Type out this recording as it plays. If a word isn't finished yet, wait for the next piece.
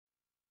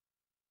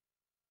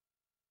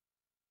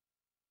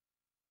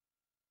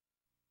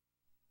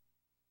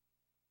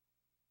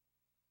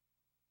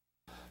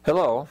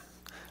Hello,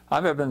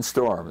 I'm Edmund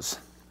Storms,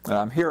 and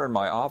I'm here in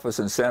my office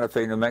in Santa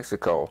Fe, New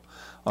Mexico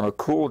on a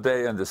cool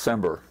day in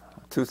December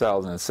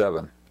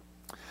 2007.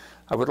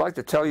 I would like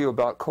to tell you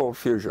about cold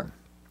fusion.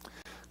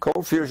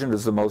 Cold fusion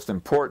is the most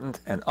important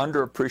and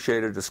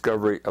underappreciated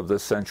discovery of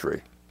this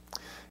century.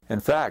 In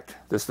fact,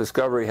 this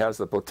discovery has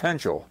the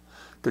potential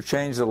to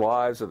change the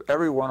lives of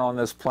everyone on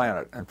this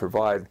planet and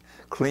provide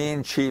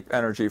clean, cheap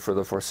energy for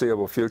the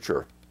foreseeable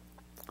future.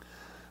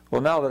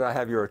 Well, now that I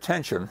have your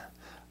attention,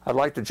 I'd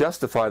like to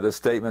justify this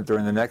statement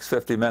during the next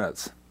 50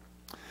 minutes.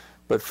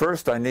 But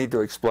first I need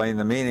to explain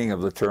the meaning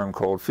of the term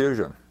cold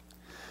fusion.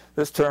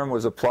 This term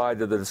was applied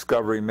to the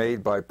discovery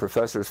made by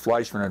Professors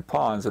Fleischmann and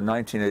Pons in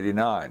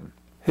 1989.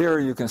 Here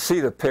you can see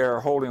the pair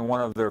holding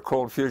one of their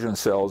cold fusion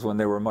cells when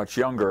they were much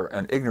younger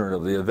and ignorant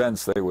of the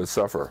events they would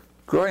suffer.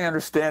 Growing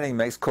understanding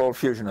makes cold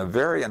fusion a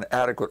very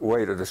inadequate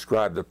way to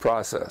describe the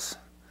process.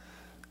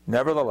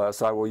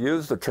 Nevertheless, I will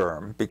use the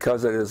term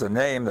because it is a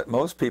name that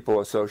most people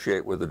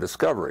associate with the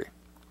discovery.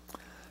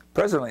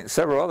 Presently,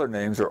 several other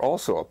names are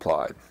also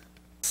applied.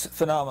 This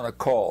phenomena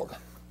called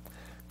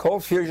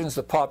cold fusion is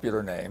the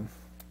popular name.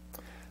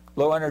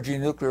 Low energy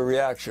nuclear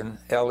reaction,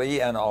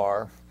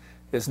 LENR,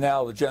 is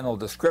now the general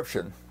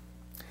description.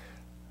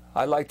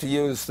 I like to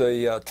use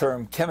the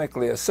term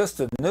chemically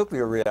assisted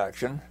nuclear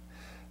reaction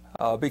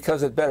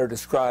because it better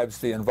describes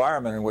the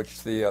environment in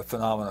which the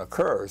phenomenon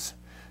occurs,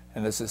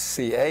 and this is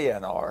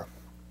CANR.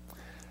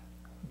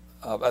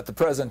 At the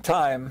present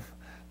time,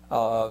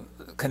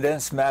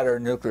 condensed matter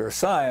nuclear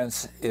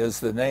science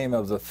is the name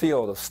of the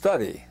field of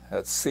study.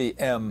 That's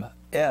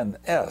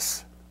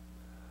CMNS.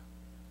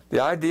 The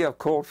idea of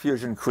cold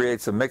fusion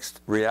creates a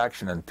mixed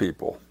reaction in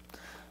people.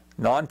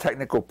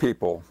 Non-technical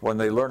people, when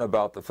they learn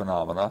about the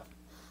phenomena,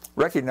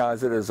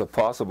 recognize it as a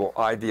possible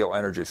ideal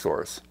energy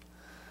source.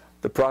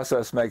 The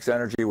process makes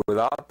energy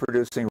without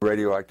producing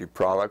radioactive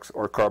products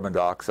or carbon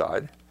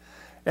dioxide,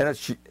 and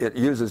it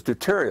uses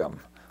deuterium,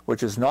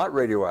 which is not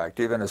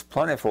radioactive and is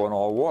plentiful in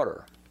all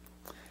water.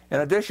 In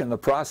addition, the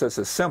process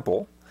is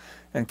simple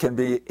and can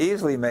be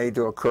easily made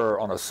to occur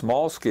on a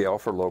small scale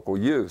for local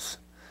use.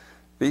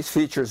 These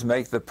features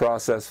make the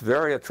process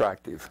very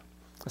attractive,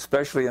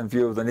 especially in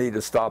view of the need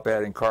to stop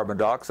adding carbon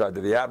dioxide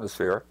to the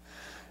atmosphere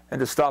and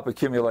to stop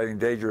accumulating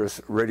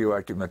dangerous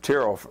radioactive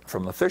material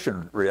from the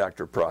fission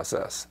reactor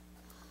process.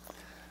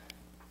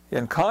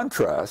 In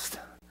contrast,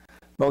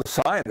 most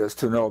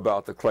scientists who know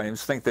about the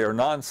claims think they are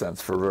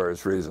nonsense for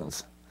various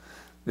reasons.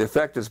 The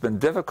effect has been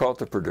difficult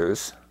to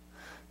produce.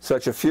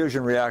 Such a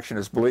fusion reaction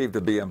is believed to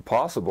be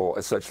impossible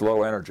at such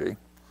low energy,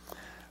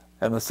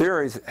 and the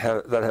theories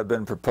that have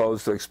been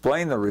proposed to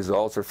explain the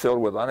results are filled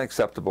with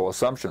unacceptable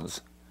assumptions.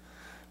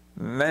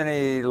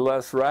 Many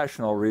less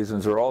rational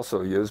reasons are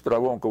also used, but I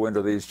won't go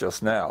into these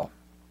just now.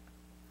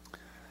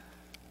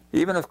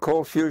 Even if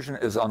cold fusion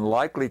is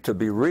unlikely to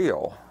be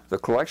real, the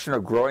collection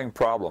of growing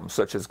problems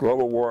such as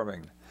global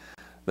warming,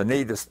 the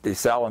need to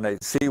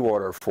desalinate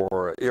seawater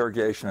for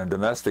irrigation and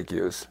domestic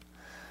use,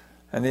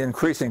 and the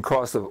increasing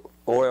cost of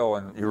oil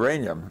and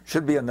uranium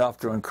should be enough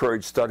to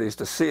encourage studies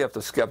to see if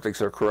the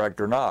skeptics are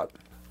correct or not.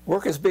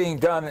 Work is being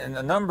done in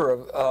a number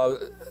of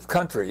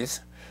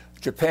countries: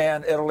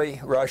 Japan, Italy,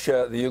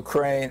 Russia, the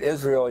Ukraine,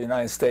 Israel,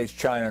 United States,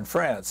 China, and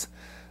France.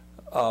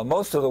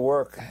 Most of the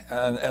work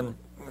and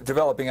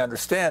developing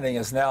understanding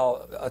is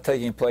now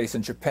taking place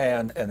in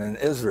Japan and in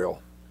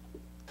Israel.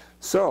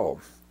 So,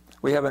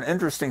 we have an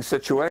interesting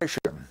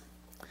situation.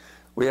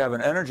 We have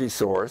an energy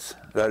source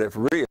that, if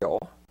real,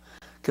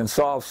 can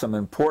solve some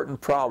important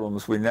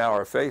problems we now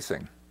are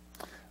facing.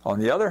 On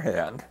the other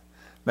hand,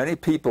 many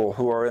people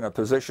who are in a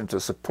position to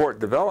support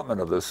development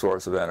of this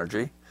source of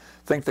energy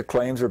think the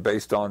claims are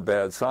based on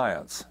bad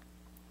science.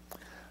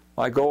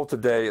 My goal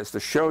today is to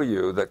show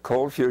you that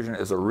cold fusion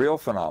is a real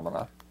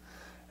phenomena,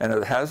 and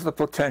it has the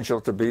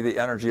potential to be the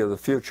energy of the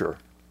future.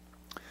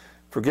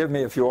 Forgive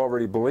me if you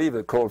already believe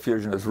that cold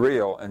fusion is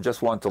real and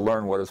just want to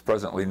learn what is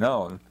presently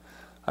known.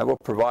 I will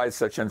provide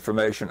such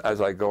information as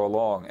I go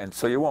along, and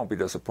so you won't be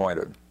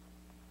disappointed.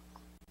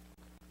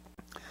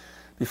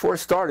 Before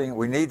starting,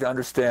 we need to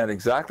understand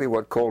exactly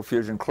what cold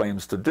fusion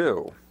claims to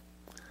do.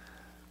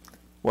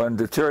 When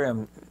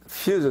deuterium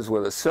fuses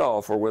with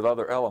itself or with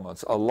other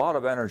elements, a lot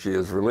of energy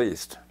is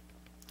released.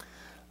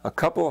 A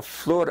couple of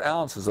fluid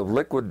ounces of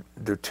liquid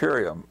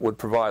deuterium would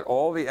provide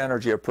all the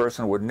energy a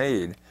person would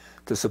need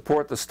to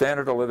support the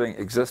standard of living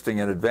existing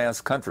in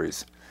advanced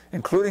countries,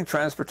 including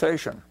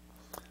transportation,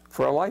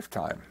 for a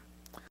lifetime.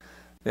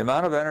 The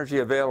amount of energy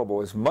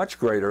available is much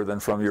greater than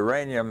from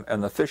uranium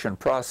and the fission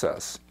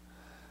process.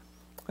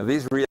 Now,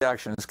 these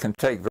reactions can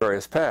take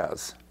various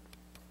paths.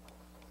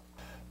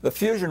 The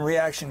fusion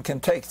reaction can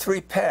take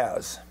three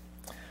paths.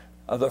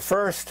 The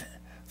first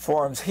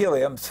forms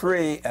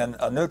helium-3 and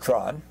a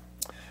neutron.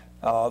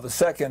 The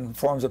second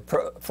forms a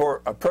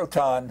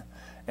proton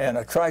and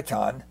a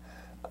triton.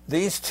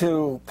 These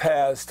two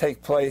paths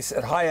take place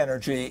at high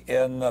energy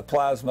in the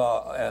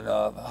plasma and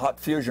a hot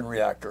fusion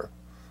reactor.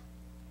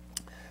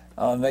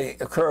 They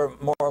occur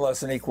more or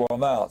less in equal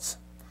amounts.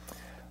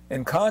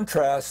 In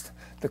contrast,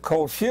 the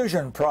cold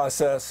fusion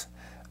process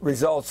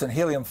results in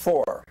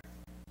helium-4.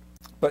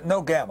 but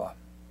no gamma.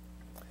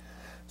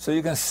 So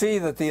you can see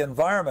that the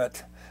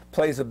environment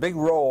plays a big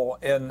role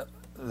in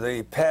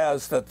the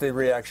paths that the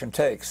reaction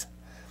takes.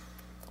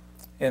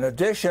 In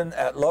addition,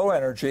 at low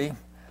energy,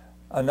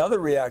 another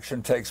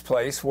reaction takes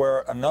place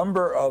where a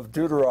number of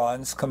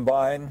deuterons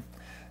combine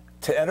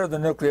to enter the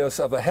nucleus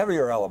of a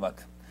heavier element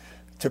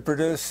to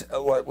produce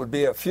what would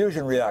be a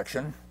fusion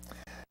reaction,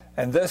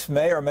 and this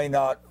may or may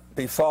not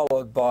be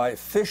followed by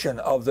fission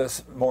of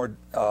this more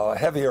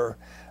heavier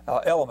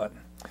element.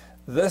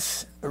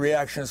 This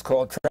reaction is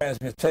called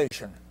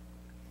transmutation.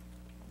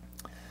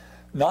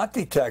 Not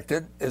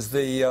detected is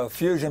the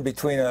fusion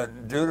between a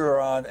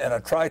deuteron and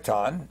a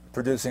triton,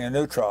 producing a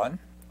neutron,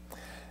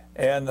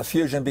 and the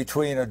fusion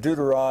between a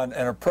deuteron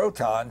and a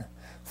proton,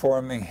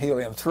 forming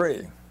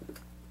helium-3.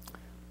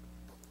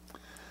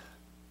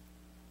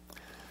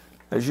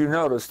 As you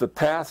notice, the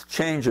path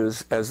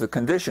changes as the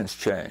conditions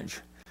change.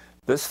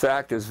 This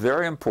fact is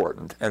very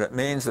important, and it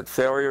means that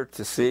failure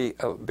to see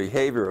a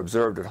behavior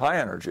observed at high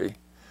energy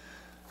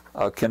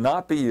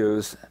cannot be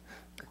used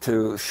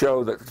to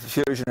show that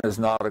fusion is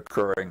not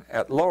occurring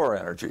at lower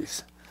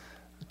energies,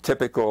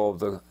 typical of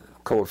the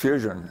cold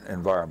fusion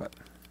environment.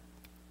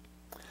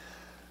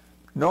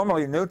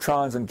 Normally,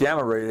 neutrons and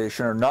gamma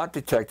radiation are not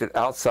detected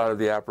outside of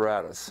the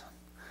apparatus.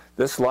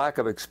 This lack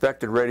of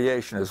expected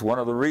radiation is one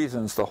of the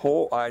reasons the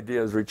whole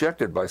idea is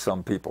rejected by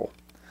some people.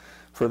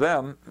 For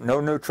them, no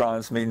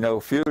neutrons mean no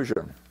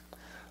fusion.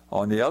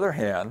 On the other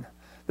hand,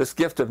 this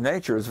gift of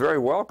nature is very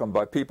welcomed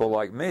by people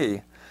like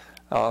me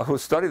who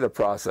study the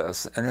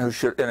process, and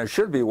it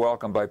should be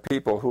welcomed by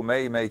people who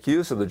may make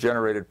use of the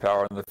generated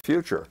power in the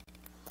future.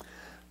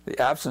 The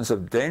absence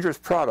of dangerous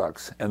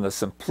products and the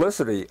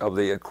simplicity of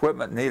the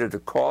equipment needed to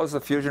cause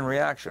the fusion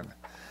reaction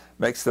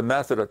makes the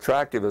method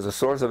attractive as a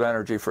source of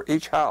energy for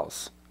each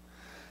house.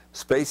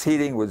 Space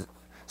heating would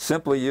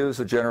simply use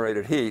the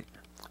generated heat.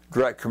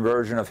 Direct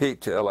conversion of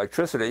heat to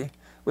electricity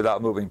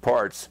without moving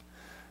parts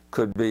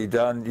could be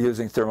done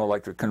using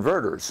thermoelectric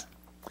converters.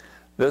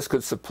 This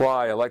could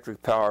supply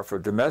electric power for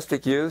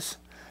domestic use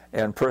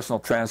and personal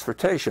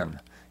transportation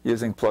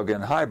using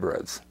plug-in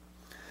hybrids.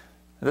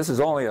 This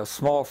is only a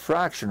small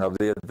fraction of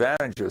the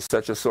advantages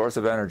such a source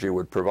of energy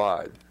would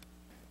provide.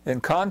 In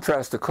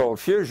contrast to cold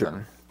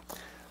fusion,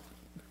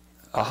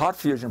 a hot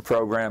fusion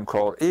program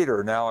called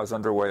ITER now is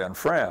underway in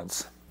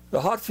France.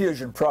 The hot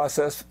fusion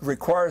process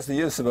requires the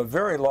use of a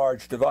very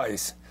large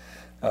device,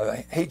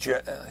 heat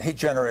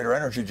generator,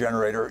 energy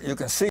generator. You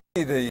can see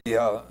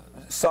the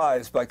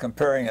size by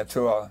comparing it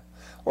to an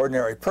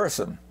ordinary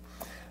person.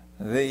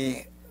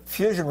 The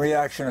fusion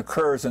reaction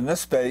occurs in this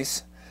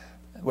space,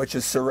 which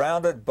is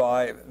surrounded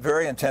by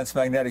very intense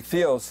magnetic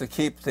fields to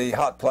keep the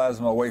hot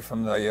plasma away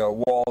from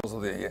the walls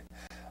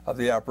of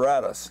the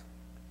apparatus.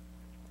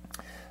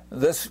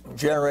 This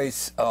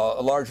generates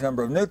a large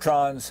number of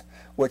neutrons,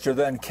 which are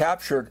then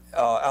captured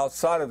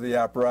outside of the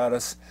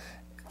apparatus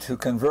to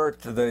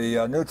convert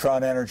the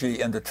neutron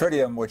energy into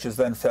tritium, which is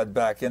then fed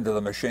back into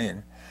the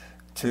machine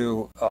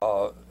to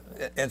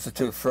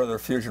institute further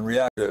fusion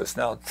reactors.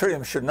 Now,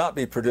 tritium should not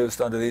be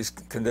produced under these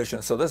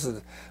conditions, so this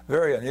is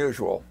very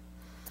unusual.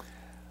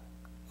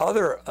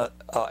 Other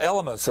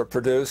elements are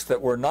produced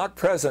that were not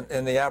present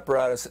in the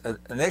apparatus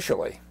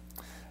initially,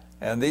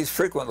 and these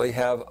frequently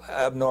have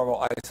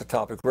abnormal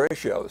isotopic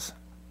ratios.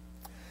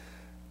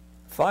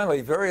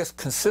 Finally, various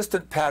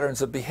consistent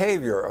patterns of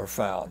behavior are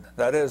found.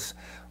 That is,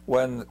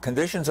 when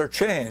conditions are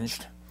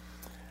changed,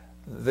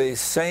 the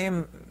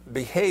same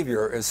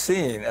behavior is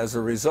seen as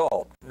a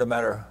result, no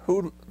matter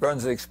who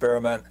runs the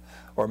experiment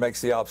or makes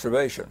the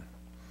observation.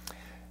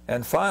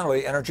 And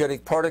finally,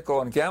 energetic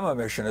particle and gamma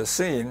emission is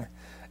seen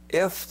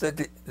if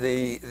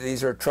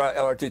these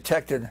are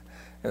detected,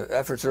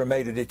 efforts are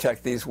made to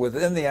detect these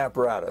within the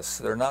apparatus.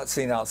 They're not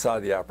seen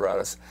outside the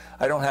apparatus.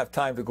 I don't have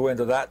time to go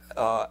into that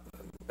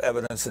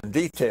evidence in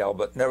detail,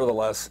 but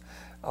nevertheless,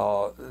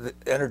 the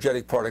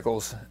energetic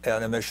particles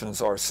and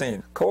emissions are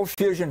seen. Cold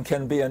fusion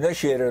can be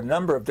initiated a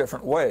number of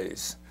different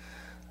ways.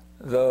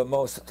 The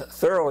most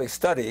thoroughly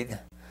studied,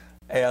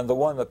 and the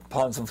one that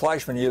Pons and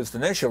Fleischmann used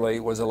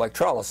initially, was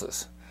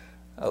electrolysis.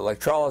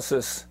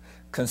 Electrolysis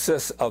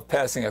consists of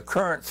passing a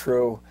current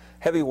through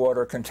heavy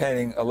water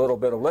containing a little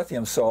bit of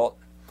lithium salt.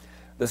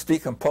 This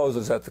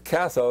decomposes at the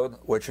cathode,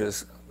 which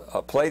is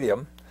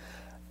palladium,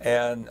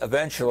 and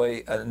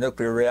eventually a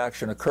nuclear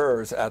reaction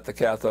occurs at the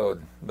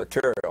cathode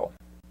material.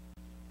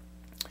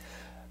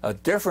 A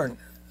different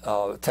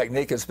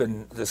technique has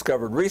been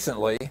discovered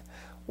recently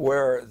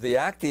where the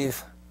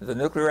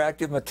nuclear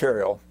active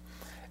material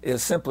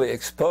is simply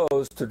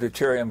exposed to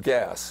deuterium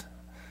gas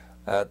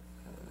at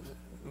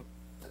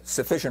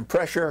sufficient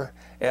pressure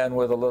and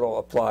with a little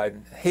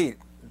applied heat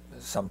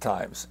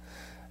sometimes.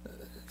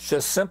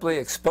 Just simply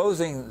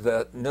exposing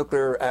the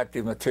nuclear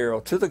active material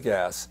to the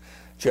gas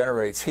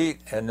generates heat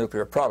and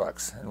nuclear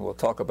products, and we'll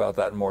talk about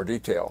that in more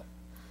detail.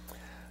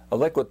 A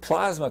liquid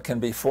plasma can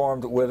be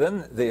formed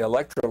within the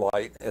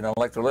electrolyte in an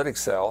electrolytic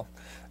cell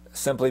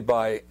simply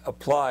by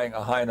applying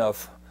a high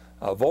enough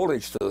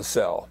voltage to the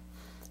cell.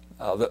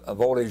 A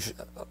voltage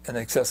in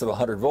excess of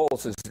 100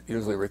 volts is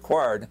usually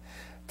required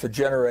to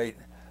generate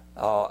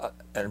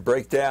and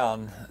break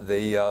down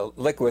the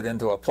liquid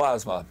into a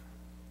plasma.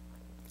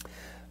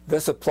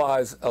 This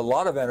applies a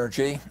lot of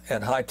energy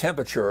and high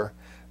temperature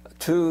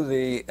to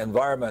the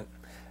environment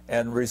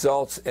and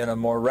results in a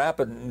more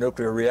rapid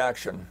nuclear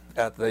reaction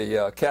at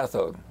the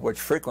cathode, which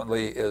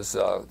frequently is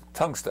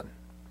tungsten.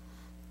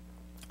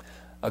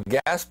 A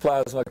gas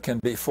plasma can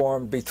be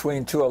formed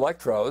between two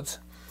electrodes.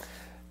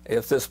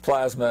 If this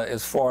plasma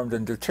is formed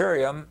in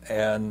deuterium,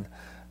 and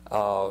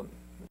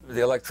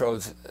the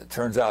electrodes,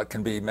 turns out,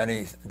 can be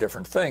many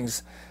different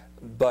things,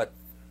 but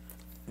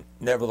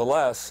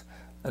nevertheless,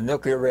 a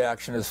nuclear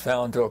reaction is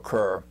found to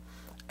occur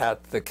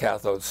at the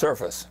cathode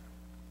surface.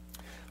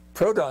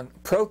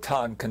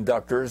 Proton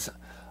conductors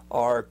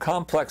are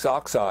complex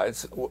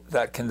oxides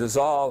that can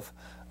dissolve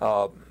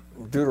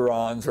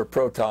deuterons or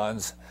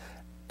protons,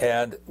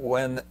 and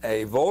when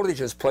a voltage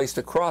is placed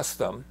across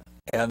them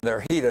and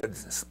they're heated,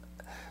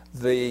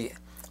 the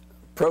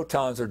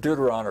protons or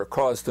deuteron are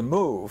caused to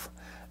move,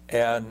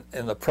 and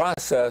in the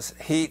process,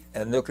 heat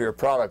and nuclear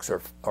products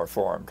are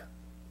formed.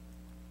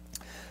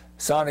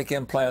 Sonic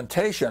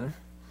implantation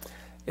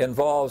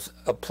involves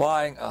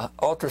applying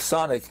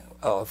ultrasonic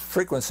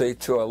frequency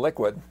to a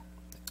liquid,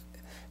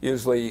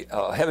 usually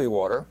heavy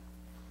water,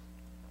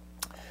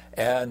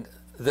 and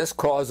this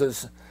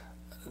causes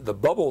the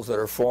bubbles that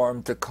are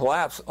formed to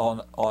collapse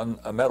on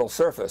a metal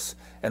surface.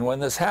 And when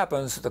this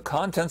happens, the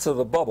contents of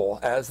the bubble,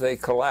 as they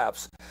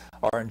collapse,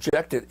 are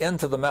injected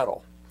into the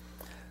metal.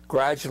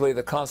 Gradually,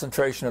 the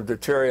concentration of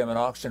deuterium and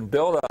oxygen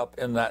build up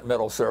in that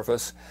metal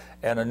surface,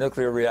 and a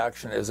nuclear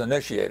reaction is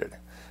initiated.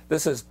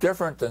 This is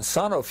different than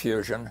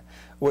sonofusion,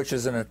 which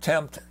is an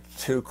attempt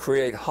to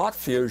create hot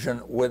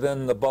fusion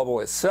within the bubble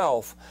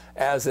itself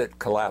as it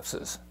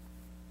collapses.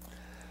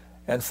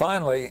 And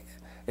finally,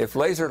 if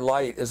laser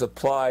light is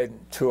applied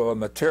to a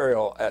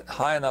material at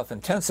high enough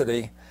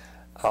intensity,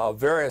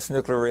 various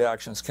nuclear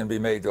reactions can be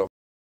made to occur.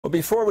 Well,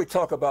 before we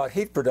talk about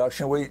heat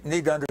production, we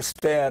need to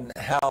understand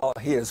how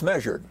heat is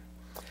measured.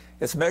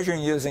 It's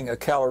measuring using a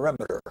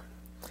calorimeter.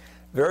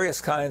 Various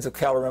kinds of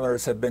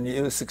calorimeters have been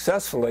used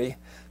successfully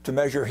to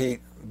measure heat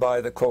by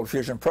the cold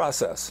fusion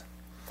process.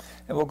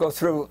 And we'll go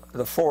through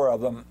the four of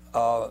them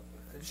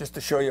just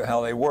to show you how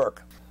they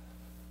work.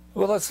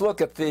 Well, let's look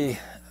at the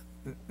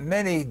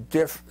many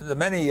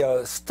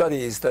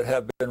studies that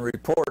have been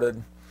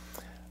reported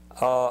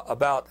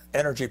about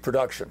energy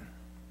production.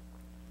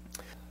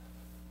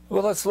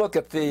 Well, let's look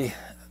at the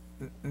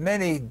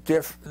many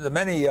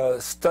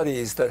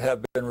studies that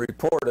have been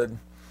reported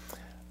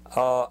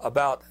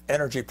about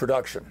energy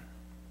production.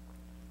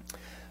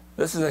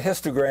 This is a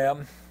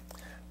histogram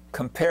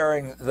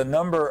comparing the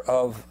number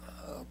of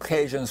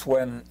occasions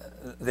when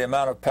the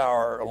amount of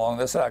power along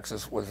this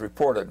axis was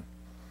reported.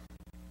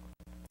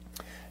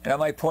 And I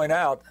might point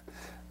out,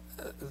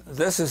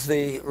 this is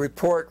the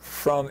report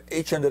from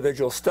each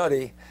individual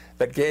study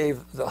that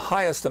gave the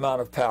highest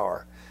amount of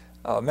power.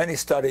 Many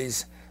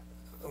studies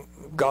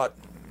got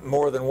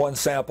more than one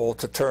sample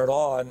to turn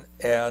on,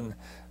 and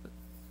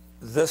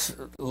this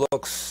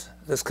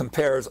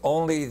compares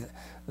only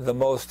the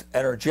most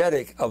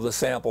energetic of the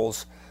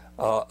samples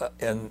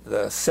in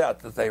the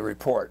set that they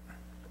report.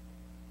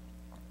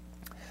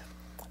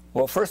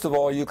 Well, first of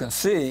all, you can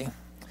see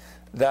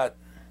that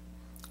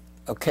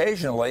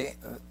occasionally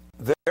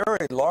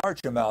very large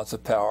amounts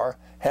of power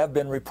have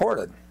been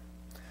reported.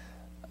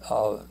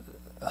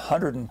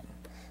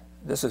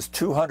 This is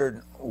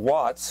 200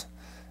 watts,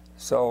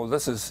 so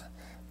this is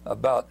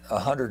about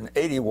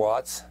 180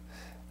 watts.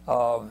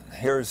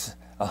 Here's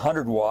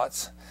 100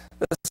 watts.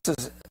 This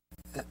is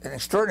an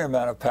extraordinary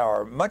amount of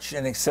power, much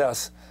in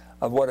excess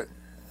of what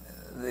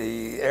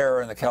the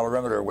error in the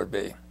calorimeter would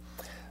be.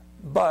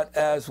 But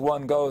as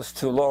one goes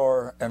to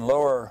lower and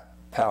lower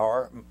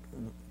power,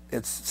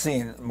 it's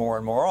seen more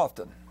and more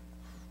often.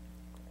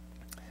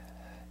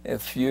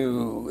 If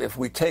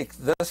we take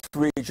this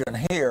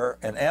region here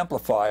and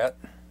amplify it,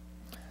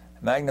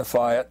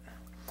 magnify it,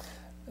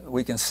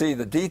 we can see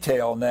the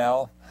detail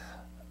now.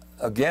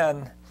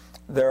 Again,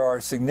 there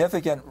are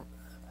significant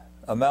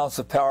amounts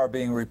of power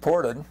being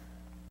reported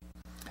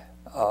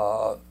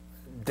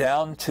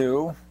down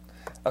to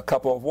a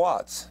couple of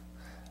watts.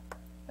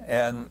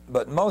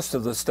 But most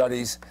of the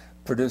studies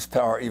produce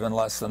power even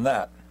less than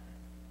that.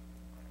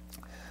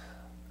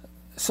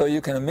 So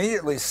you can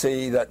immediately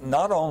see that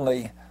not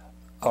only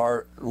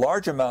are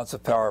large amounts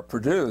of power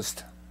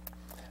produced,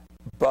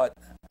 but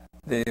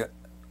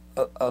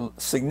a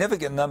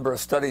significant number of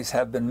studies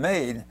have been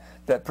made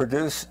that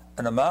produce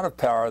an amount of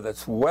power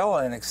that's well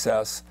in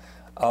excess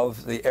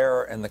of the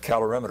error in the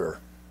calorimeter.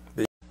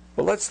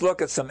 Well, let's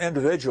look at some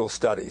individual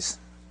studies.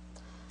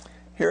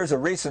 Here's a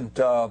recent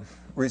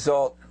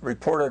result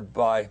reported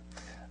by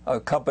a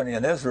company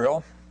in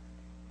Israel.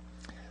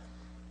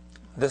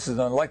 This is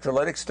an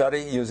electrolytic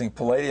study using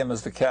palladium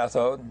as the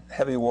cathode,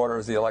 heavy water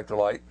as the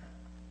electrolyte.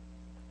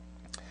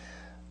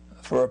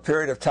 For a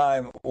period of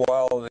time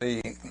while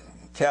the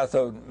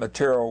cathode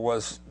material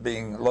was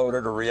being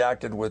loaded or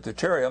reacted with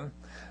deuterium,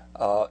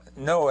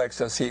 no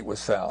excess heat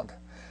was found.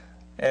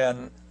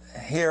 And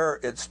here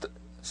it's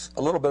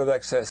a little bit of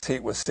excess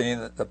heat was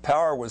seen. The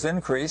power was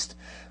increased,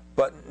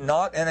 but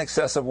not in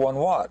excess of 1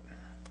 watt.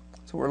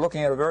 So we're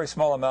looking at a very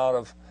small amount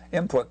of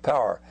input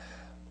power.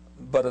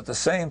 But at the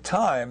same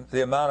time,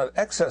 the amount of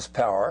excess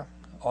power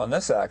on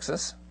this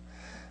axis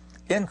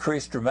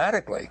increased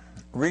dramatically,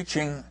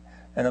 reaching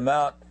an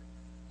amount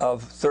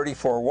of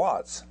 34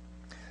 watts.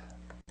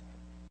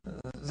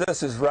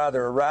 This is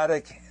rather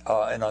erratic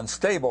and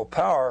unstable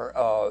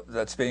power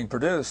that's being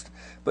produced,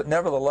 but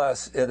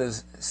nevertheless it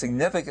is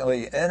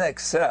significantly in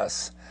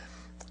excess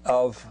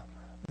of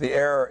the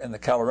error in the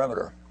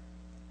calorimeter.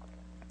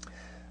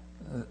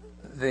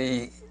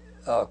 The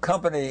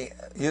company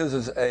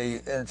uses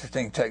an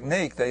interesting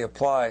technique. They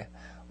apply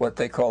what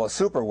they call a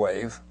super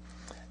wave.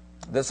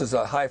 This is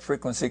a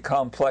high-frequency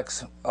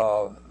complex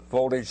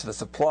voltage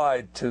that's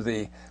applied to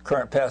the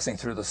current passing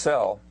through the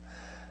cell,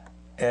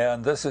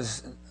 and this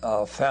is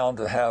found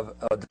to have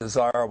a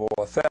desirable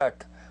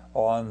effect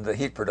on the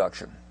heat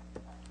production.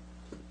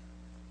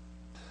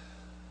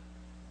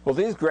 Well,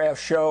 these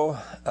graphs show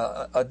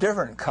a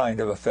different kind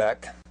of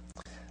effect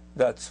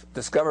that's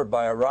discovered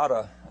by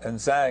Arata and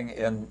Zhang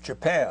in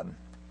Japan.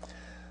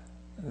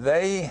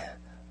 They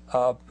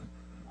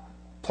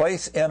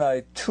place in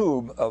a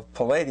tube of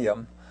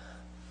palladium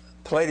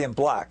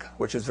black,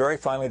 which is very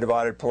finely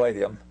divided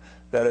palladium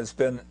that has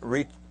been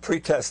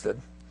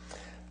pre-tested.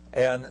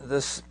 And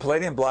this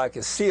palladium black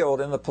is sealed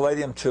in the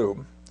palladium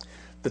tube.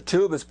 The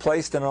tube is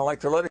placed in an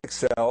electrolytic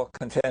cell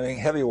containing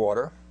heavy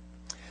water.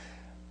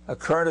 A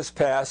current is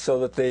passed so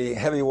that the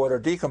heavy water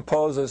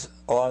decomposes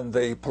on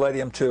the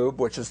palladium tube,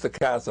 which is the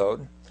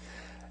cathode,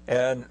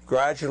 and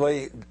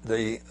gradually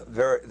the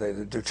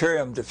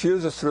deuterium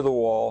diffuses through the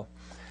wall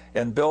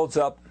and builds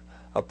up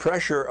a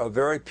pressure of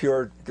very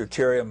pure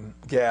deuterium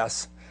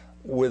gas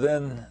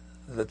within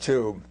the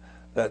tube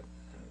that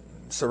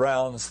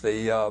surrounds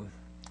the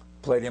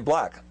palladium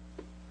black.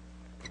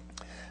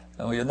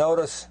 And you'll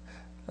notice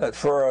that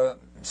for a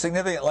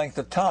significant length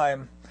of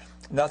time,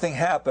 nothing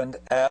happened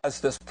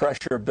as this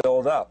pressure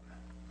built up.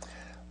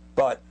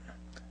 But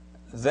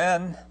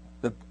then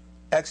the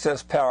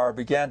excess power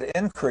began to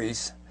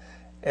increase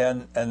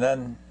and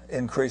then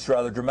increase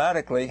rather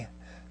dramatically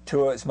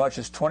to as much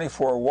as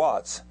 24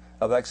 watts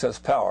of excess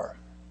power.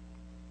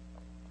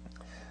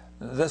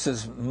 This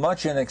is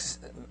much in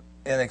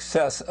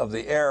excess of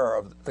the error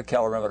of the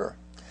calorimeter.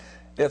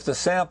 If the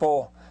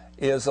sample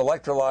is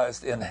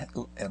electrolyzed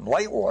in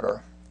light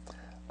water,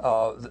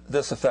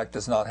 this effect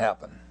does not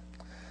happen.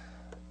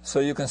 So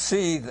you can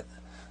see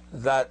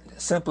that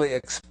simply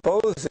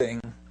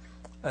exposing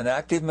an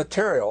active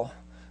material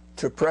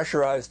to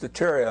pressurized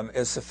deuterium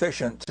is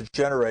sufficient to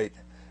generate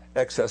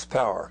excess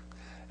power.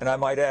 And I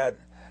might add,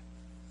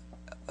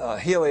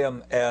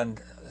 helium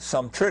and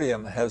some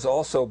tritium has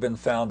also been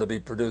found to be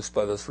produced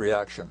by this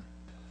reaction.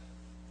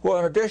 Well,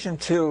 in addition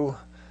to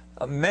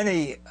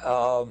many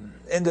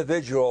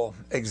individual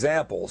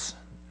examples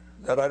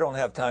that I don't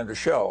have time to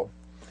show,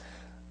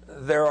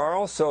 there are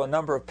also a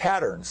number of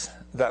patterns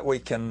that we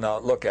can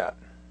look at.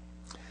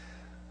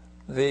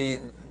 The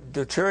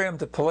deuterium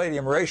to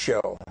palladium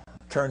ratio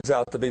turns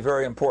out to be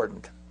very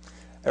important.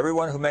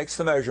 Everyone who makes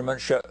the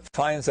measurement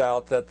finds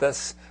out that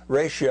this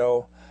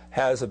ratio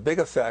has a big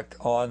effect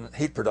on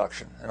heat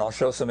production, and I'll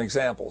show some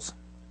examples.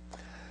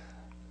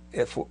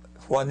 If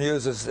one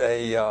uses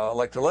a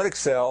electrolytic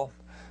cell,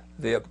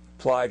 the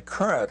applied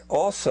current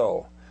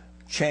also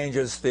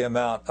changes the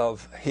amount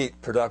of heat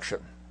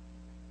production.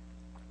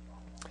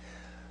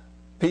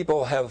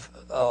 People have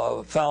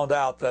found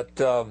out that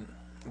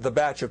the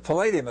batch of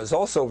palladium is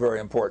also very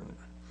important.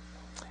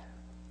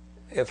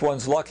 If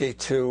one's lucky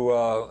to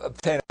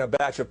obtain a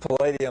batch of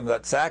palladium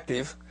that's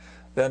active,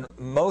 then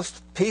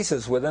most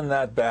pieces within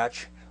that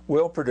batch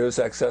will produce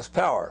excess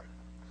power.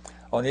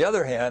 On the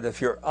other hand,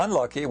 if you're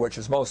unlucky, which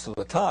is most of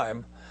the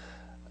time,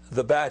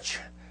 the batch,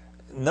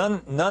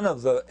 none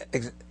of the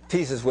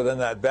pieces within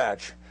that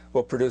batch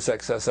will produce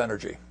excess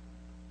energy.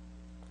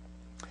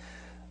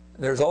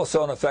 There's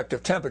also an effect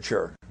of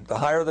temperature. The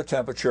higher the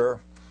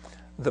temperature,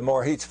 the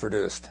more heat's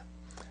produced.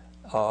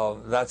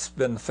 That's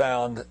been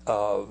found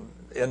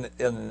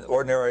in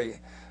ordinary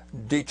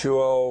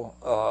D2O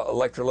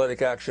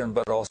electrolytic action,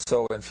 but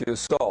also in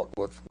fused salt,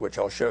 which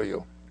I'll show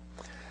you.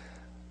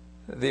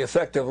 The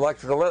effect of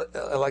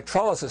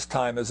electrolysis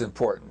time is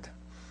important.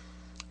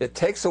 It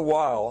takes a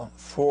while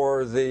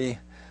for the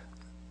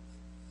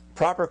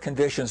proper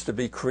conditions to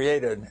be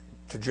created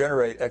to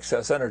generate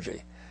excess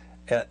energy.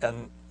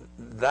 And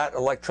that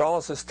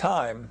electrolysis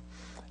time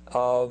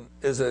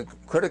is a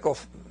critical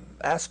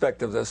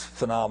aspect of this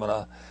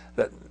phenomena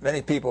that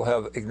many people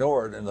have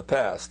ignored in the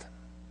past.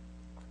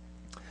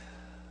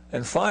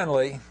 And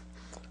finally,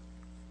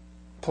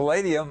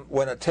 palladium,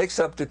 when it takes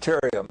up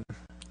deuterium,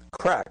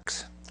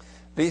 cracks.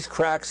 These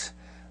cracks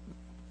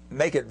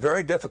make it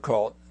very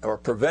difficult, or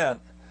prevent,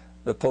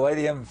 the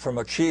palladium from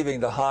achieving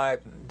the high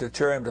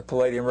deuterium to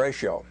palladium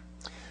ratio.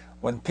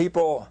 When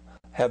people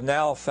have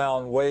now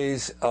found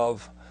ways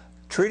of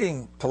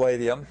treating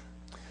palladium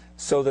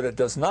so that it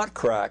does not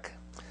crack,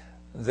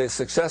 the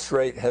success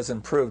rate has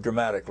improved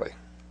dramatically.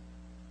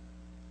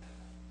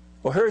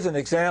 Well, here's an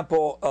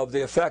example of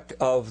the effect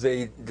of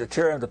the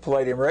deuterium to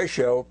palladium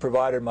ratio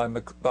provided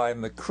by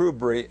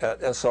McCubry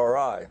at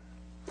SRI.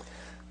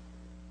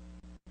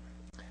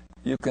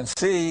 You can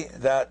see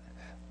that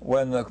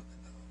when the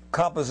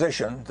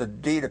composition, the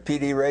D to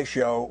PD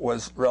ratio,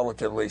 was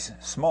relatively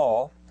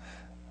small,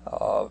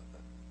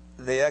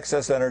 the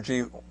excess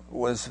energy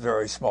was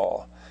very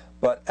small.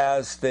 But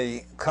as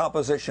the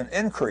composition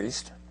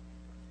increased,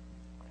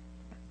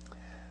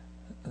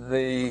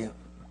 the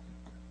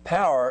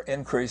power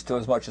increased to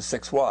as much as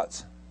 6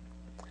 watts.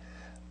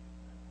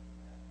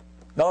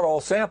 Not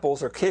all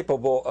samples are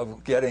capable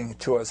of getting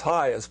to as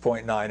high as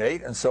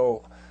 0.98, and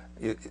so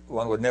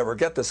one would never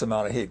get this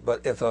amount of heat.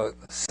 But if a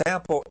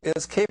sample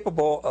is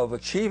capable of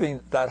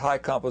achieving that high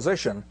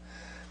composition,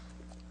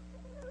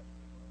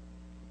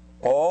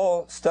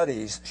 all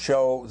studies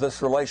show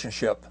this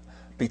relationship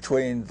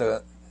between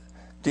the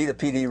D to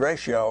PD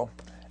ratio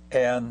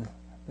and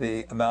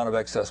the amount of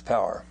excess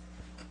power.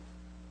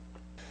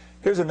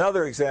 Here's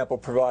another example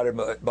provided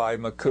by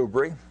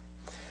McCubry.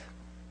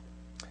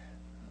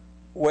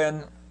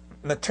 When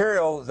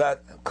material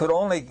that could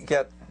only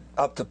get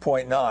up to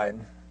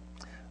 0.9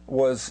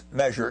 was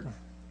measured,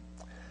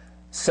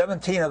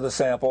 17 of the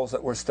samples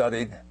that were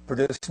studied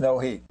produced no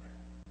heat.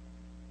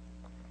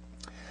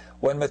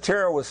 When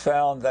material was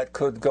found that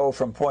could go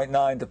from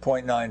 0.9 to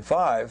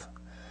 0.95,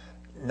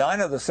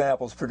 9 of the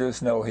samples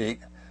produced no heat,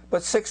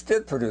 but 6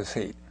 did produce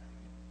heat.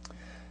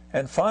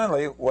 And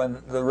finally,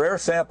 when the rare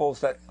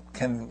samples that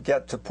can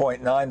get to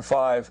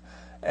 0.95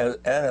 and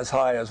as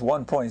high as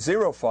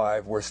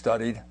 1.05 were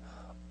studied,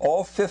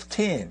 all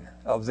 15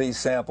 of these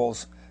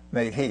samples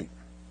made heat.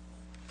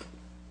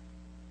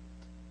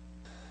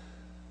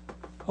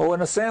 Well,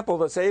 when a sample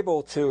that's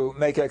able to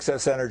make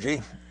excess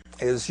energy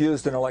is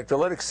used in an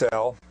electrolytic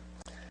cell,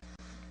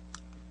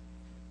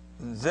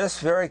 this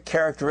very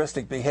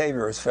characteristic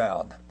behavior is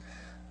found,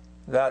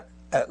 that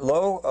at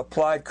low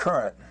applied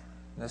current,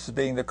 this is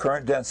being the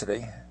current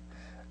density,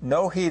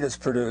 no heat is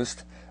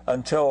produced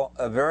until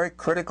a very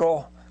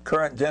critical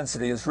current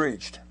density is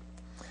reached.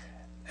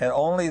 And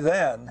only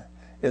then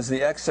is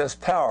the excess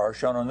power,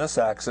 shown on this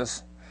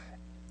axis,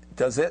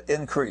 does it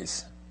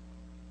increase.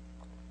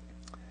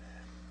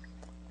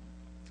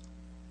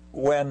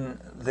 When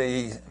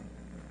the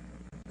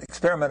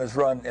experiment is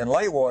run in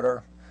light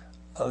water,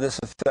 this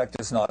effect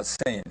is not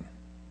seen.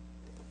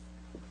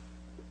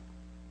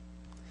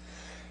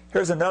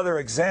 Here's another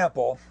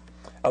example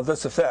of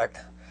this effect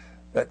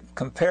that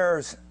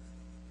compares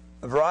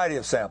a variety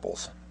of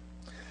samples.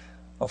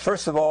 Well,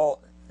 first of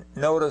all,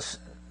 notice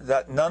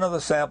that none of the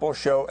samples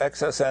show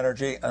excess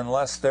energy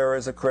unless there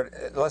is a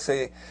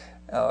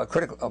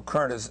critical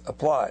current is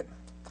applied.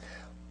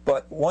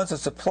 But once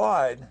it's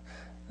applied,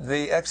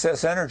 the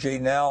excess energy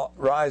now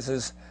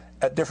rises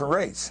at different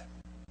rates.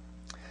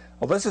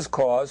 Well, this is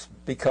caused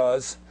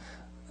because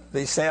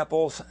these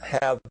samples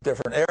have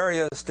different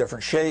areas,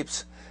 different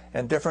shapes,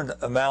 and different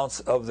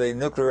amounts of the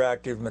nuclear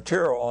active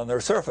material on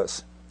their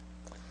surface.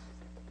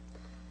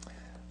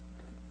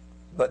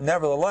 But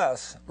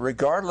nevertheless,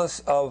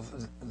 regardless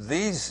of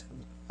these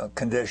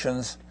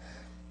conditions,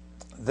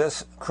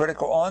 this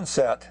critical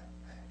onset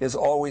is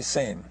always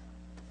seen.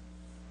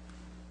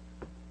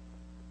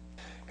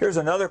 Here's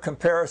another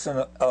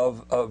comparison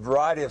of a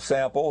variety of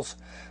samples.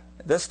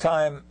 This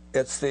time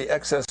it's the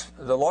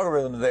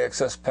logarithm of the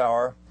excess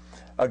power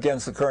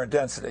against the current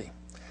density.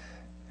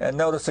 And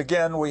notice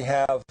again we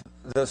have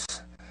this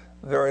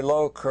very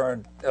low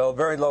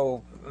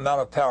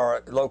amount of power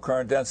at low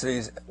current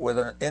densities with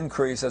an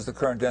increase as the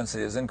current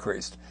density is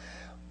increased.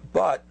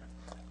 But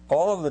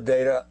all of the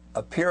data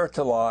appear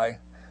to lie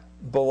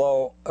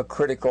below a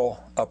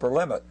critical upper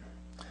limit.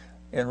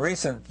 In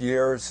recent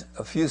years,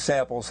 a few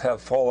samples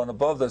have fallen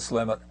above this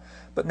limit,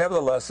 but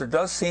nevertheless there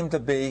does seem to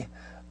be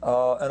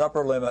an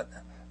upper limit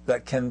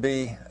that can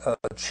be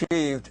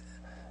achieved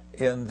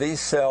in these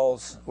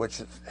cells,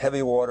 which is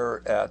heavy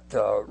water at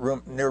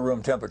near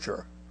room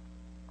temperature.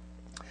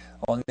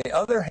 On the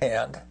other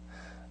hand,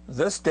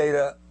 this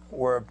data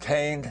were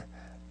obtained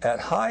at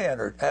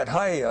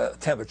high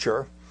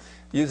temperature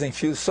using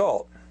fused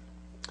salt.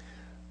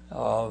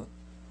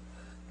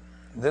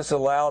 This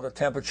allowed a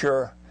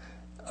temperature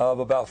of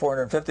about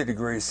 450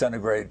 degrees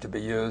centigrade to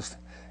be used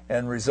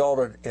and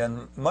resulted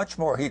in much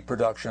more heat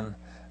production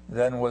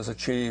than was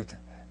achieved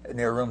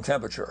near room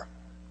temperature.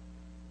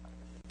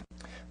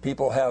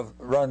 People have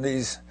run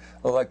these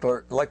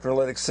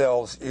electrolytic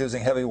cells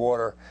using heavy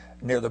water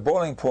near the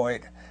boiling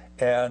point,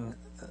 and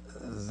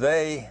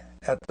they,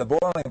 at the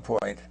boiling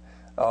point,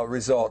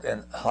 result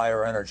in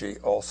higher energy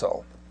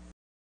also.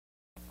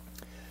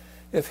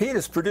 If heat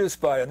is produced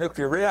by a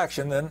nuclear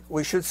reaction, then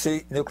we should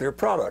see nuclear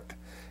product.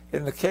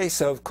 In the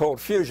case of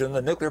cold fusion,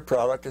 the nuclear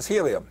product is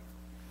helium.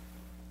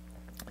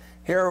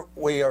 Here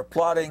we are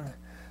plotting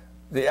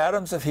the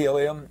atoms of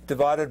helium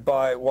divided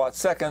by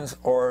watt-seconds,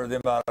 or the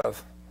amount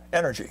of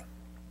energy,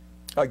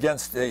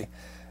 against the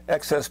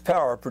excess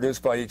power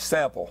produced by each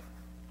sample.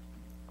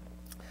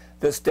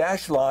 This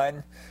dashed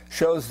line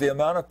shows the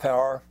amount of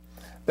power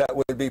that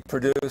would be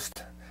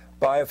produced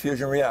by a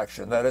fusion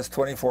reaction, that is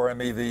 24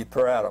 MeV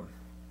per atom.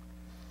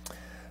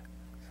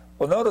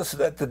 Well, notice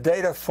that the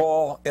data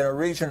fall in a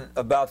region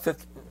about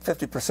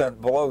 50%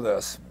 below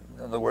this.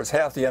 In other words,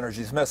 half the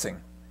energy is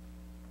missing.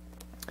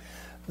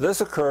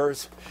 This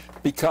occurs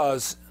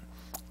because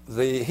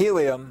the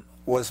helium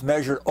was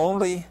measured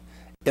only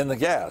in the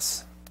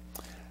gas.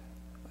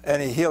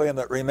 Any helium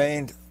that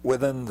remained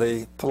within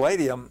the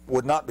palladium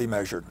would not be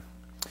measured.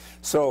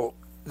 So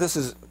this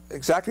is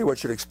exactly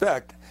what you'd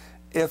expect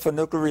if a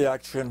nuclear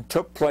reaction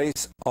took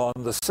place on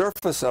the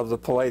surface of the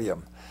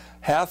palladium.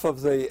 Half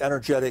of the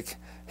energetic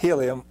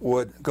helium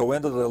would go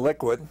into the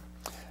liquid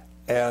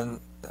and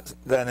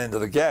then into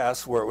the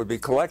gas where it would be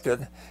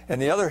collected,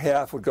 and the other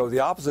half would go the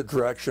opposite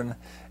direction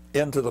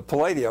into the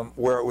palladium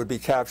where it would be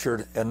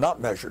captured and not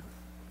measured.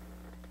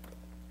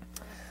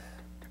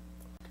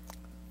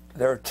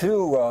 There are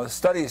two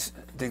studies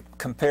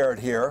compared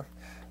here.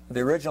 The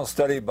original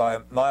study by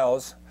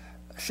Miles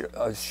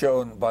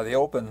shown by the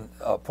open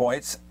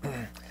points,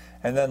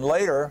 and then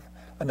later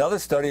another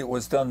study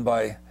was done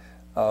by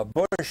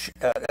Bush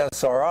at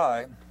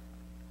SRI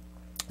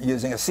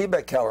using a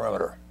Seebeck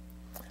calorimeter.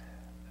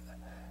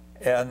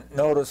 And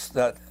notice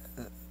that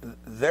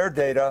their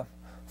data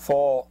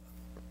fall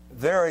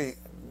very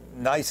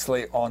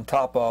nicely on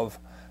top of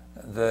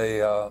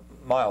the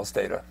Miles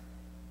data.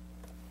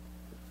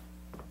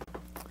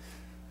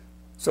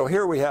 So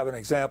here we have an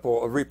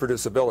example of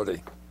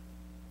reproducibility.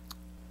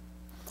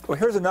 Well,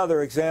 here's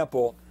another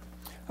example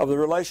of the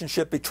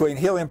relationship between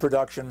helium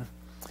production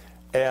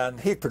and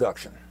heat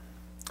production.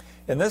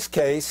 In this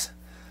case,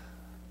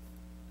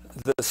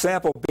 the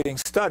sample being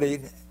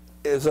studied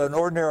is an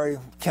ordinary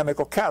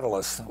chemical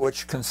catalyst,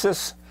 which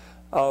consists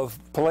of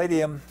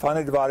palladium,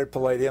 finely divided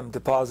palladium,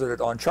 deposited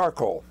on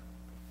charcoal.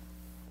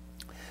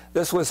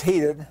 This was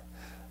heated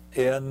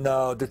in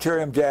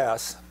deuterium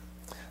gas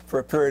for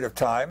a period of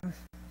time,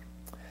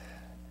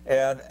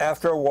 and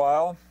after a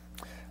while,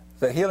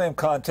 the helium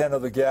content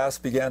of the gas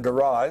began to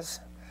rise,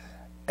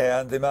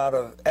 and the amount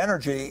of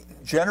energy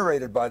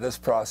generated by this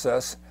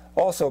process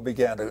also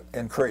began to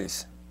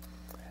increase.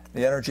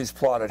 The energy is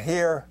plotted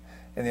here,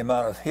 and the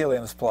amount of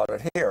helium is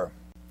plotted here.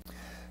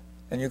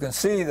 And you can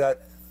see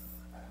that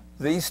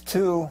these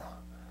two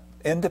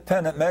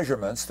independent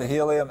measurements, the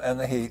helium and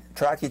the heat,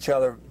 track each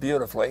other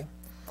beautifully,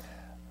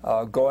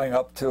 going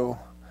up to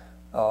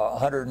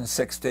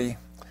 160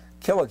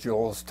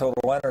 kilojoules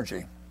total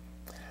energy.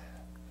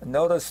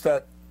 Notice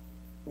that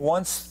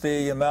once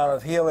the amount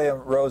of helium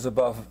rose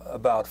above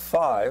about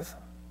 5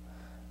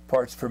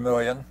 parts per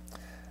million,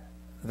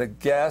 the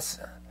gas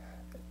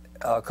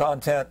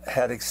content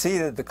had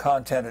exceeded the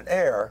content in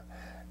air,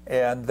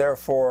 and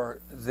therefore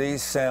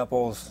these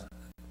samples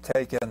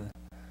taken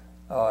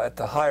at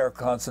the higher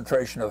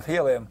concentration of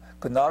helium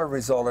could not have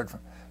resulted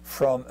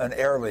from an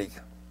air leak.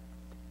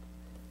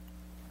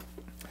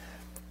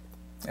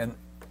 And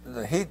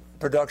the heat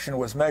production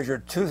was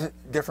measured two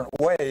different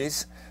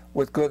ways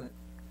with good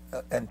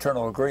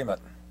internal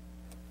agreement.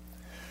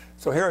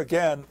 So here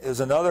again is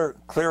another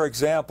clear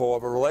example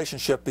of a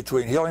relationship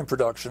between helium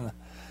production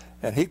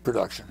and heat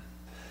production.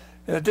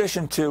 In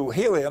addition to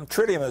helium,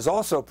 tritium is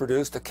also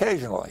produced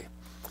occasionally,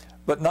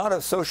 but not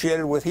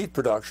associated with heat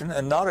production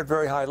and not at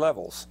very high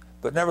levels,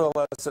 but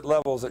nevertheless at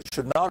levels that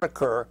should not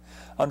occur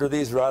under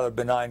these rather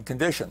benign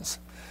conditions.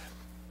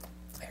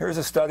 Here's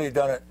a study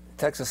done at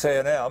Texas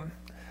A&M.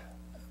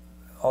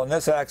 On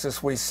this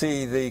axis we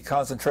see the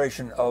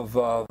concentration of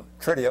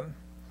tritium,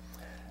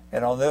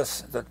 and on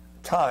this the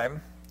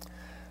time.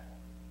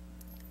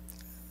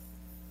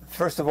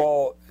 First of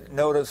all,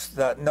 notice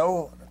that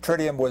no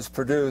tritium was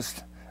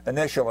produced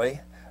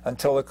initially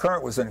until the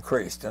current was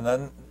increased, and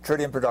then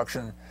tritium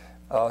production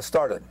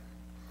started.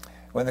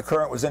 When the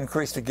current was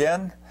increased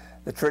again,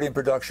 the tritium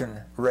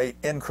production rate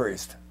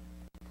increased.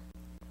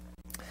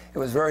 It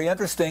was very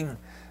interesting.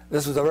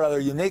 This was a rather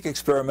unique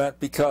experiment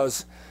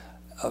because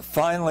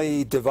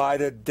finely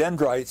divided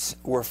dendrites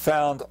were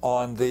found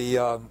on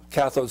the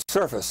cathode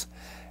surface,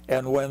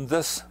 and when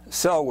this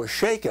cell was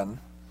shaken,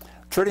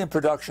 tritium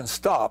production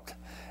stopped,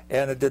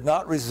 and it did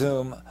not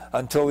resume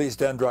until these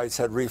dendrites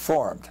had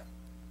reformed.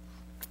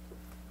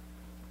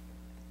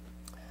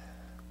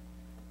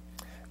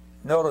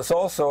 Notice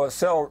also a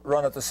cell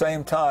run at the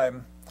same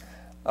time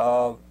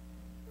that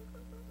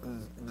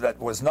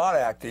was not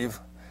active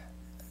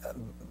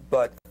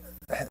but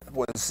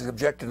was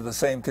subjected to the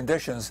same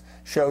conditions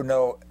showed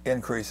no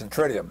increase in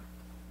tritium.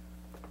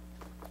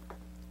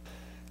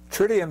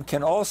 Tritium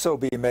can also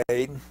be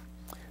made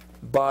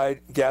by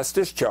gas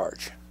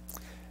discharge.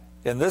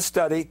 In this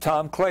study,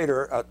 Tom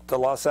Claytor at the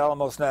Los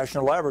Alamos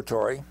National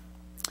Laboratory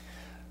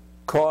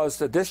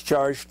caused a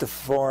discharge to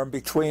form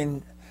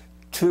between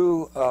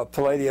two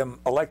palladium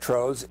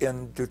electrodes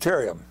in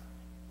deuterium.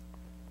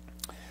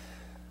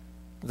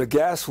 The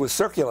gas was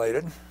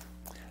circulated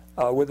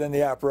within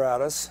the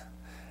apparatus,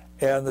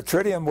 and the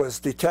tritium was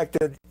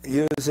detected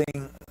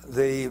using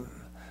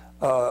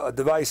a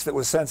device that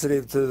was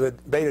sensitive to the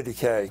beta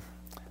decay,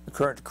 the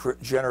current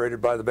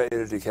generated by the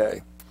beta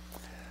decay.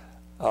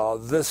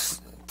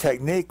 This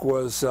technique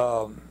was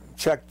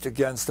checked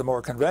against the more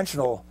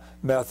conventional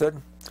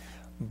method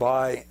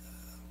by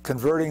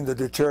converting the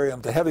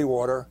deuterium to heavy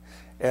water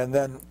and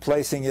then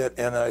placing it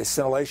in a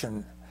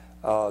scintillation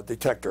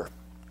detector.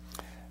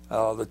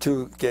 The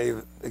two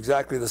gave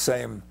exactly the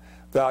same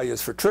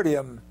values for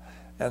tritium,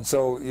 and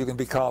so you can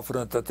be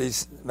confident that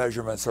these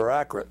measurements are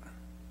accurate.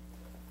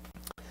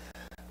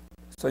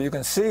 So you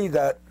can see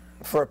that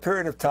for a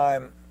period of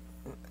time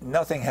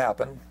nothing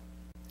happened.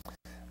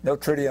 No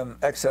tritium,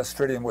 excess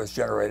tritium was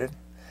generated.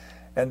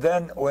 And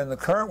then when the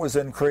current was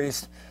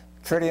increased,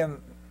 tritium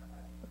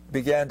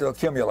began to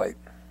accumulate.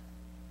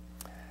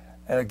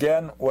 And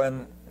again,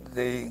 when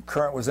the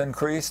current was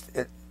increased,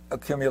 it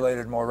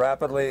accumulated more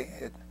rapidly.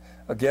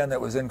 Again,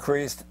 it was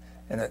increased,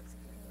 and it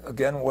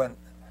again went,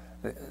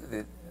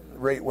 the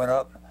rate went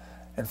up.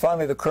 And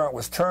finally, the current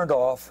was turned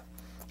off,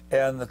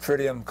 and the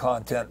tritium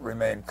content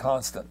remained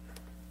constant.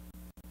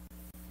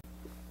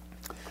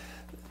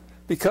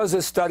 Because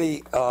this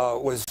study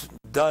was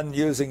done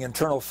using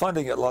internal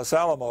funding at Los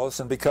Alamos,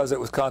 and because it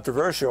was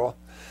controversial,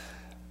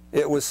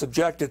 it was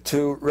subjected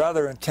to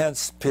rather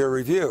intense peer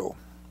review.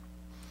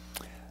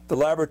 The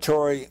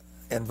laboratory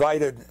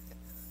invited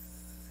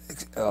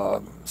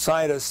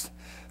scientists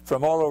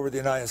from all over the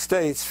United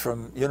States,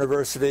 from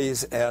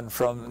universities and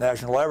from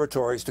national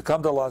laboratories, to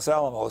come to Los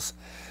Alamos,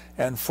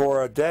 and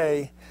for a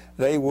day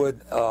they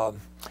would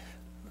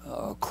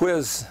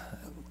quiz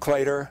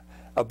Claytor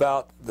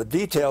about the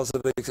details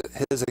of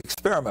his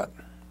experiment.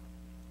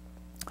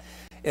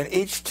 And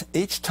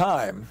each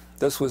time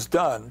this was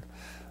done,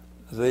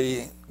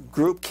 the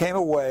group came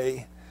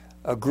away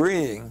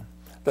agreeing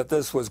that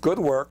this was good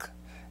work,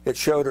 it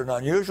showed an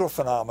unusual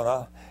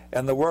phenomena,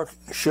 and the work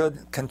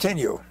should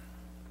continue.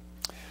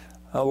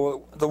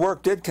 Well, the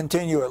work did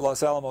continue at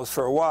Los Alamos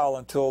for a while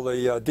until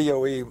the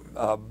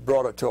DOE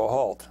brought it to a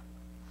halt.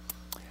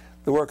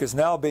 The work is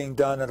now being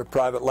done at a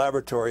private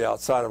laboratory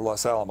outside of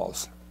Los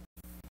Alamos.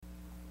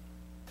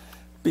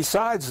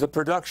 Besides the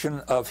production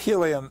of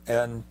helium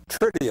and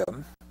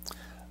tritium,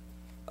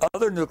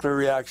 other nuclear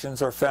reactions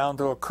are found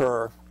to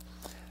occur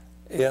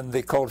in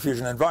the cold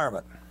fusion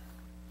environment.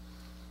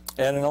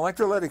 And in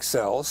electrolytic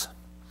cells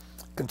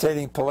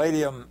containing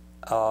palladium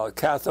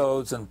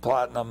cathodes and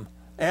platinum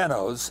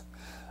anodes,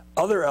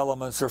 other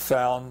elements are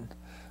found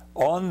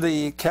on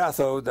the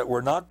cathode that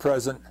were not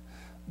present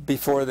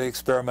before the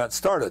experiment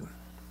started.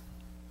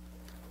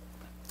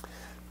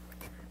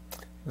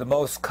 The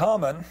most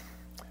common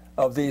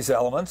of these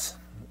elements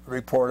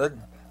reported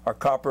are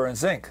copper and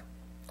zinc,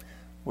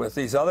 with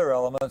these other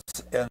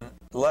elements in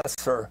less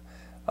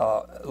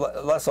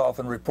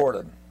often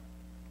reported.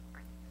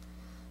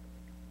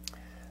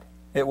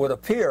 It would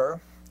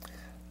appear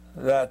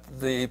that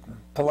the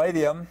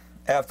palladium,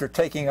 after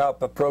taking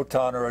up a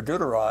proton or a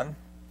deuteron,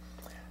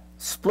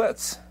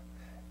 splits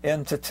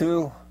into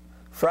two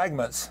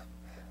fragments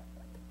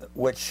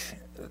which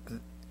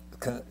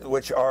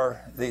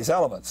are these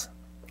elements.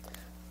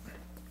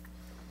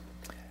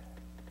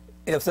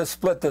 If this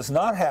split does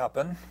not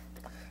happen,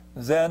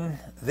 then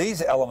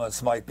these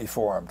elements might be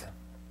formed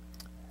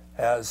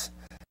as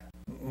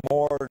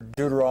more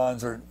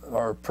deuterons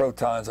or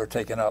protons are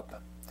taken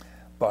up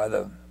by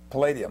the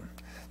palladium.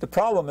 The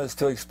problem is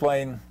to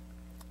explain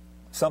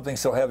something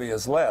so heavy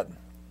as lead.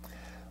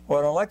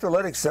 Well, an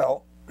electrolytic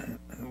cell,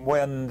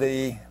 when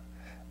the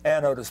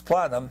anode is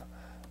platinum,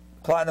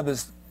 platinum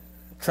is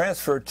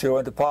transferred to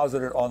and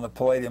deposited on the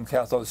palladium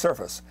cathode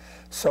surface.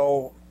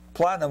 So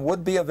platinum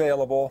would be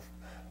available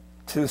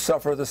to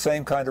suffer the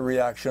same kind of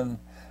reaction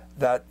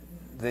that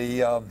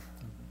the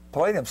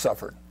palladium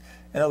suffered.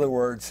 In other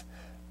words,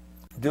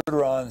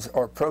 deuterons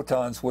or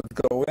protons would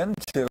go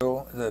into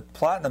the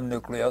platinum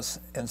nucleus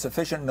in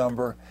sufficient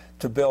number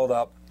to build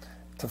up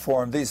to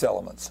form these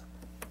elements.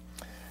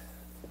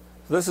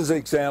 This is an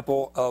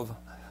example of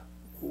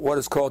what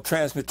is called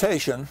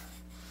transmutation,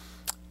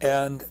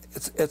 and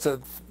it's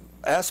an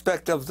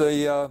aspect of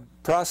the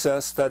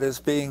process that is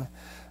being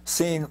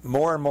seen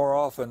more and more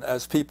often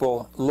as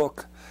people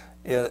look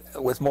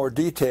with more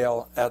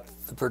detail at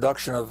the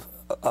production of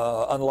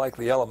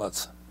unlikely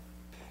elements.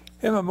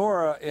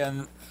 Imamura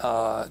in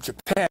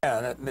Japan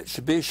at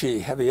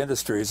Mitsubishi Heavy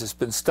Industries has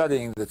been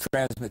studying the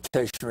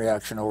transmutation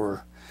reaction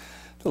over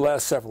the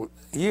last several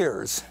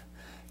years,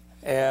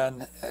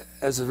 and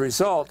as a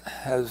result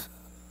has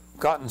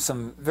gotten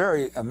some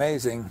very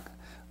amazing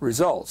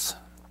results.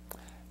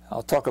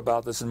 I'll talk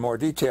about this in more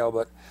detail,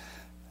 but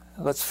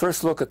let's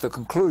first look at the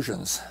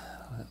conclusions,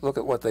 look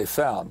at what they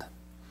found.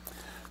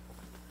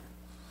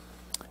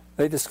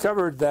 They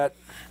discovered that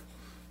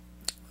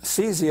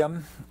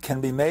cesium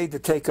can be made to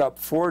take up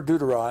 4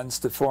 deuterons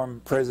to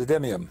form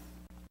praseodymium.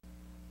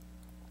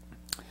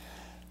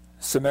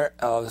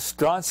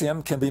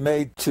 Strontium can be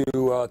made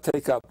to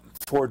take up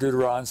 4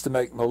 deuterons to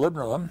make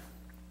molybdenum,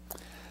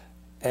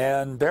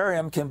 and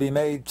barium can be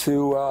made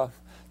to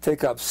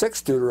take up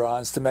 6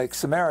 deuterons to make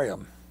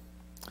samarium.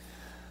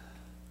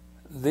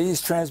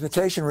 These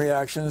transmutation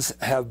reactions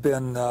have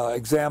been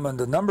examined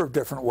a number of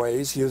different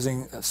ways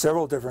using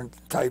several different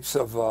types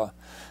of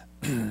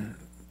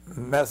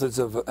methods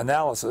of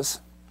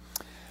analysis.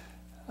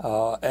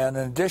 And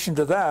in addition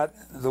to that,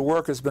 the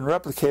work has been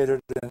replicated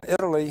in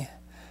Italy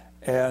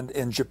and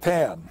in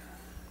Japan.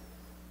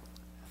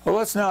 Well,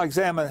 let's now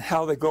examine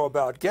how they go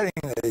about getting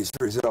these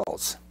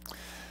results.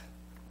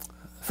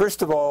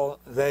 First of all,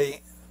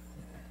 they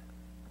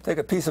take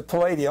a piece of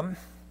palladium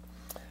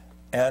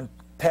and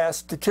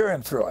pass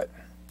deuterium through it.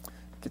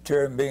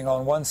 Deuterium being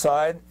on one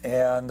side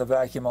and the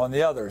vacuum on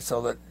the other,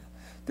 so that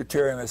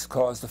deuterium is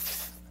caused to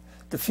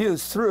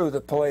diffuse through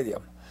the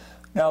palladium.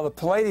 Now, the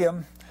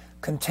palladium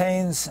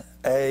contains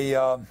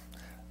a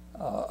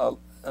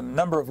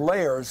number of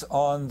layers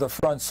on the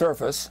front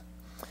surface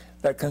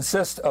that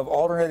consist of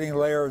alternating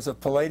layers of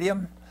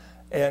palladium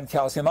and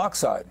calcium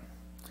oxide.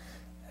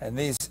 And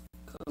these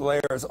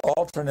layers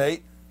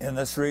alternate in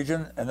this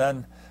region, and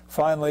then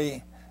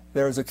finally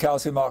there's a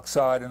calcium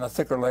oxide and a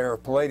thicker layer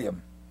of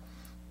palladium.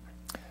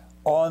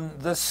 On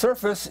this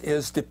surface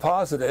is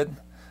deposited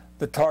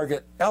the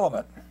target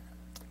element.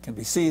 It can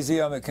be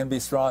cesium, it can be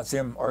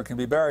strontium, or it can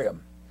be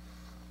barium.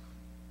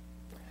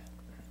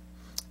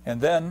 And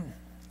then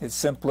it's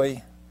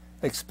simply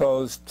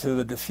exposed to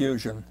the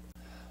diffusion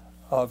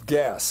of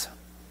gas.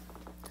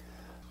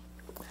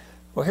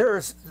 Well,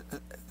 here's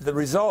the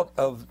result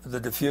of the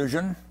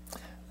diffusion.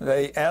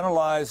 They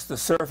analyzed the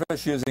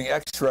surface using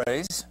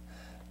X-rays,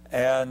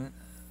 and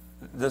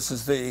this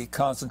is the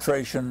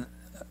concentration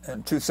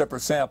in two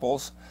separate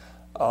samples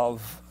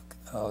of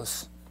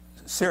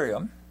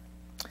cerium,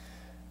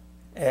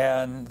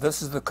 and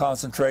this is the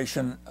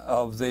concentration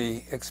of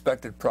the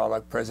expected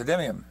product,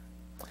 praseodymium.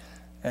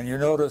 And you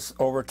notice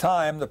over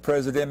time the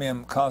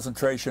praseodymium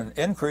concentration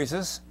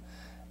increases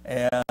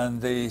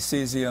and the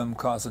cesium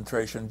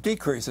concentration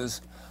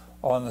decreases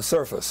on the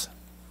surface.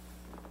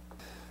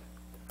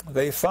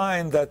 They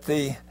find that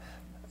the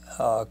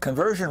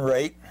conversion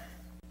rate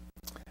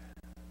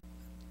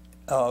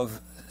of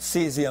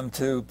cesium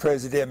to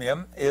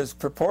praseodymium is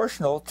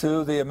proportional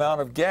to the amount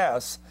of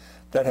gas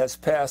that has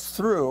passed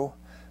through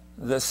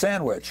the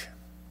sandwich.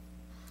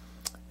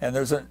 And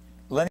there's a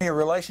linear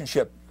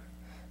relationship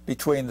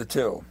between the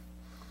two.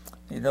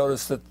 You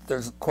notice that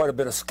there's quite a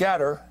bit of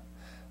scatter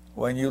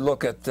when you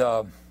look at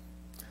the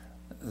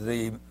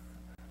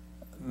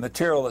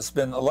material that's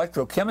been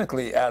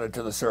electrochemically added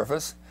to the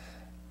surface,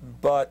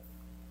 but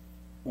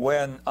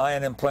when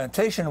ion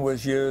implantation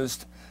was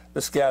used,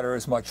 the scatter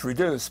is much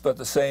reduced, but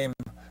the same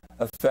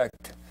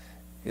effect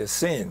is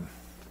seen.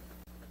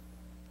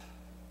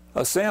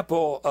 A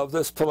sample of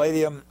this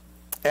palladium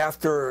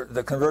after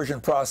the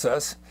conversion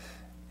process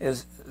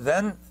is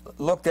then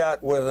looked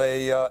at with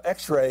a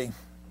X-ray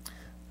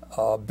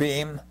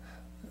beam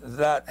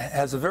that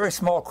has a very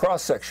small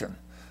cross-section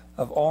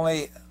of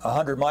only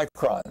 100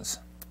 microns.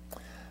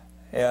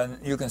 And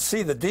you can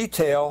see the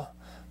detail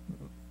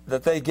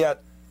that they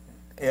get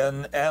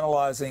in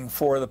analyzing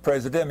for the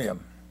praseodymium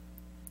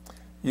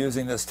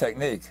using this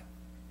technique.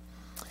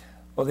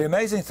 Well, the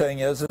amazing thing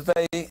is that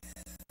they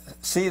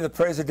see the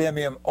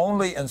praseodymium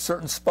only in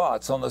certain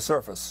spots on the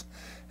surface.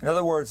 In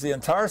other words, the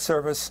entire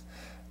surface,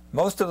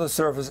 most of the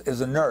surface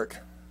is inert.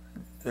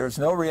 There's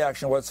no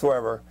reaction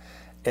whatsoever,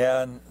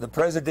 and the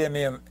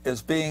praseodymium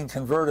is being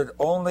converted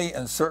only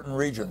in certain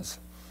regions.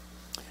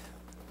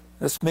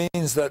 This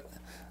means that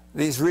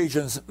these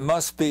regions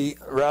must be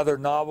rather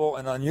novel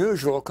and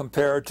unusual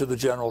compared to the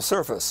general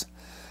surface.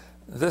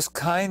 This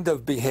kind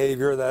of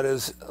behavior, that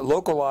is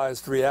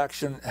localized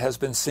reaction, has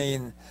been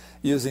seen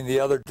using the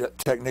other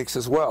techniques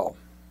as well.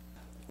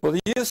 Well,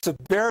 the use of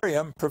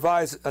barium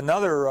provides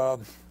another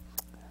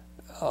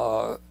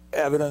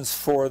evidence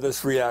for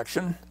this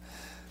reaction.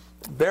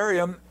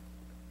 Barium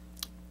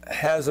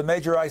has a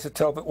major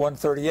isotope at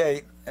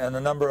 138 and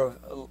a number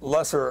of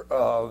lesser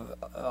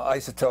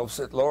isotopes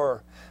at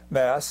lower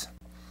mass.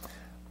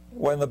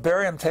 When the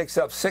barium takes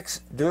up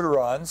 6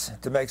 deuterons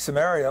to make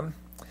samarium,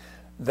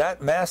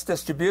 that mass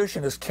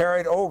distribution is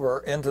carried over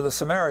into the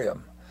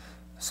samarium,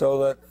 so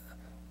that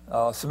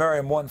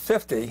samarium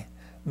 150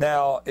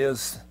 now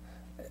is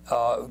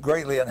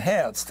greatly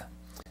enhanced,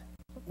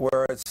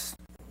 where it's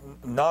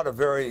not a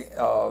very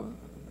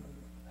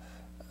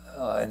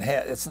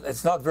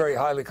it's not very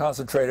highly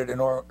concentrated in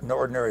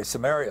ordinary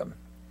samarium.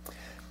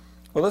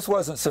 Well, this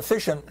wasn't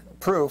sufficient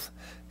proof,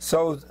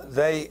 so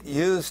they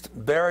used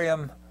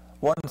barium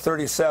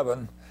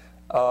 137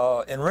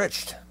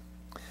 enriched.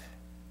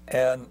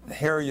 And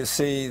here you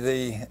see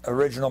the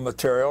original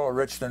material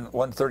enriched in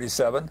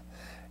 137,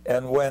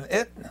 and when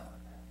it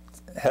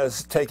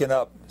has taken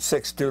up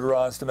 6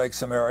 deuterons to make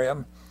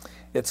samarium,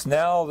 it's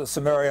now the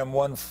samarium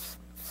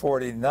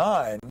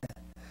 149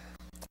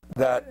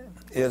 that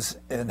is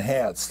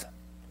enhanced.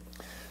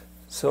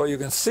 So you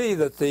can see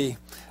that the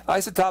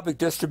isotopic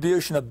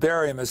distribution of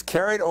barium is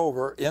carried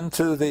over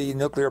into the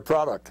nuclear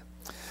product.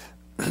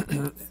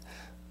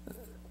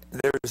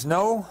 There's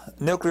no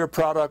nuclear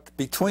product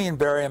between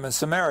barium and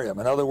samarium.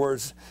 In other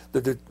words, the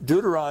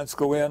deuterons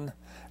go in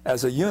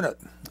as a unit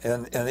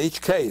in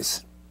each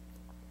case.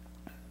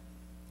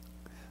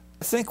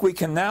 I think we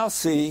can now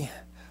see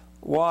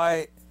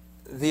why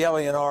the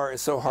LENR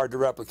is so hard to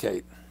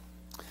replicate.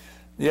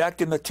 The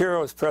active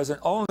material is present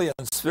only in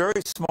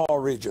very small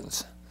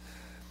regions.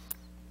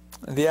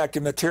 The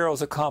active material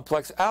is a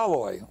complex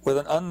alloy with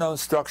an unknown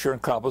structure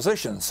and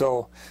composition,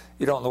 so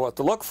you don't know what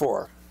to look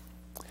for,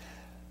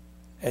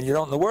 and you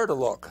don't know where to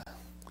look.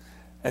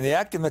 And the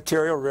active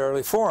material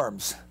rarely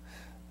forms.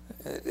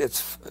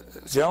 It's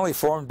generally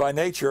formed by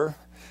nature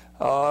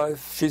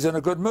if she's in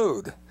a good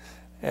mood,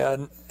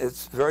 and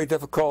it's very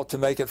difficult to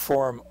make it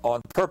form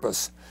on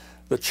purpose.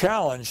 The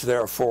challenge,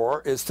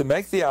 therefore, is to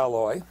make the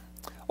alloy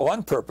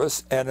on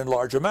purpose and in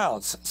large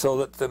amounts so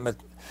that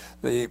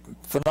the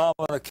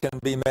phenomena can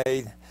be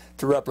made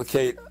to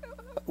replicate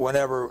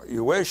whenever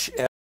you wish.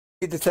 And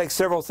we need to take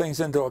several things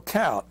into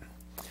account.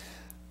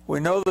 We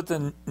know that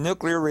the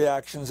nuclear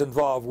reactions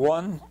involve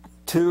 1,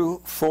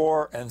 2,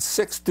 4, and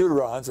 6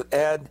 deuterons that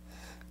add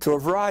to a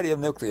variety of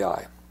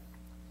nuclei.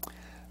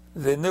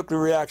 The nuclear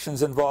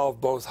reactions involve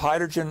both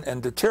hydrogen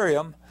and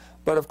deuterium,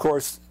 but of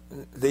course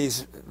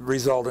these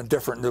result in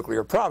different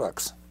nuclear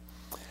products.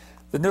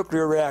 The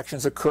nuclear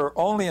reactions occur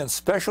only in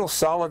special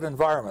solid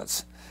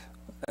environments,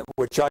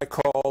 which I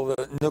call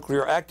the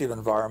nuclear active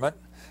environment,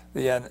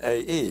 the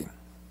NAE.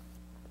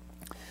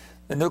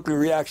 The nuclear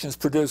reactions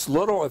produce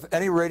little, if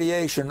any,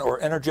 radiation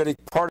or energetic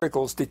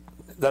particles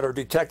that are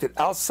detected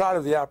outside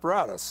of the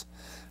apparatus.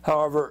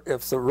 However,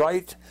 if the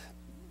right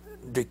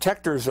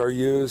detectors are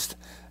used,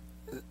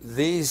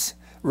 these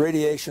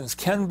radiations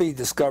can be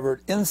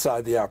discovered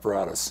inside the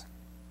apparatus.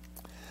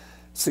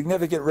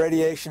 Significant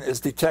radiation is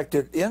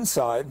detected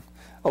inside,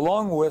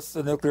 along with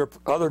the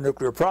other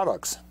nuclear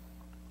products.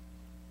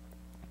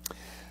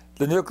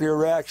 The nuclear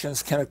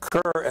reactions can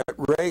occur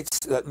at rates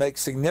that make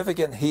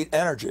significant heat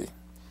energy.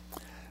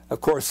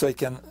 Of course, they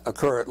can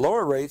occur at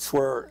lower rates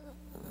where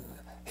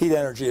heat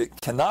energy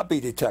cannot be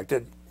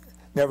detected.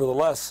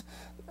 Nevertheless,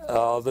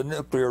 the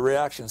nuclear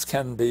reactions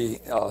can be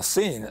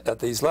seen at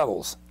these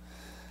levels.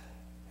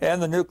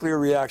 And the nuclear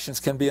reactions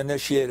can be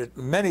initiated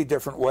many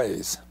different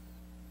ways.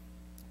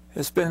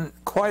 It's been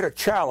quite a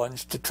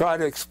challenge to try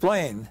to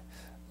explain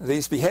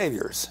these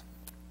behaviors.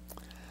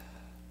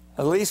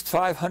 At least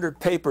 500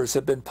 papers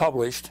have been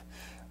published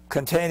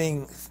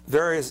containing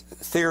various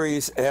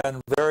theories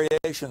and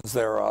variations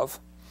thereof.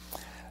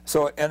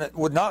 And it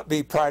would not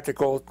be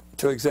practical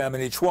to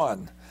examine each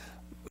one.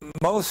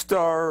 Most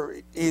are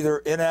either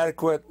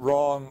inadequate,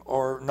 wrong,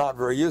 or not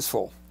very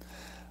useful.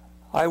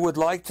 I would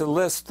like to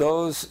list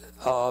those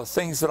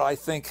things that I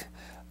think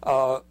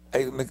a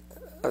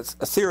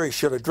theory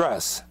should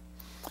address.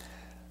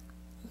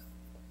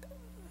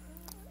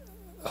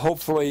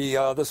 Hopefully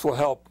this will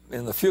help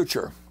in the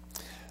future.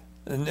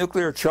 The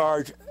nuclear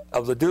charge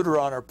of the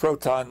deuteron or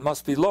proton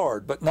must be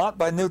lowered, but not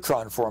by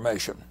neutron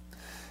formation.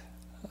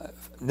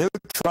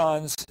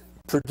 Neutrons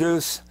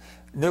produce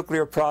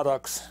nuclear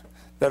products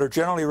that are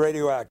generally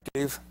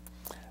radioactive,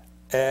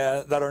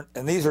 and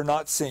these are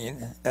not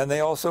seen, and they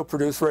also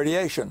produce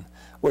radiation,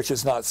 which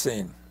is not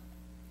seen.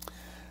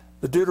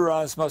 The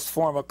deuterons must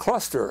form a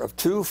cluster of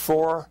 2,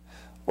 4,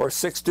 or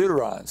 6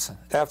 deuterons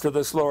after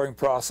this lowering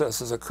process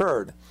has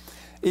occurred.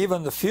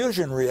 Even the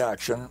fusion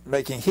reaction,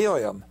 making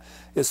helium,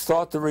 is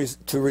thought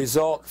to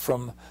result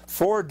from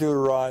 4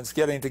 deuterons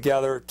getting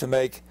together to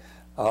make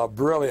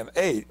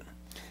beryllium-8,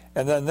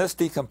 and then this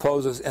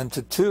decomposes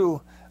into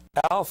 2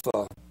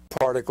 alpha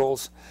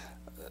particles,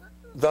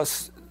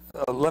 thus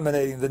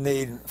eliminating the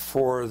need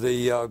for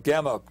the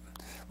gamma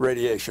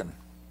radiation.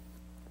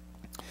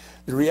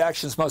 The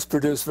reactions must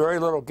produce very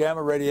little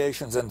gamma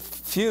radiations and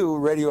few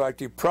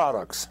radioactive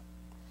products.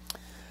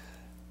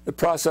 The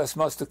process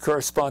must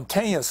occur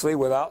spontaneously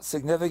without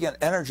significant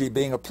energy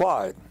being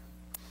applied.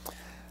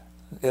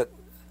 It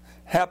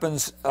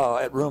happens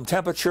at room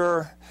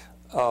temperature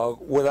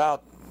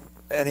without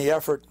any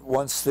effort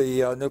once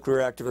the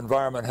nuclear active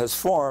environment has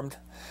formed,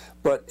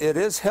 but it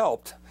is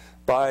helped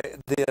by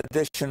the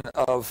addition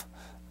of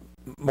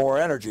more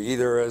energy,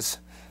 either as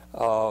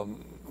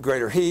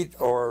greater heat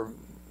or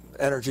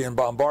energy in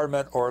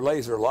bombardment or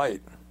laser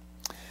light.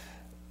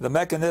 The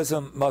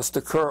mechanism must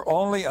occur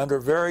only under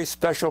very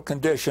special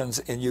conditions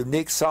in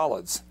unique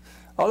solids.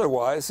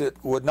 Otherwise, it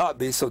would not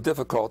be so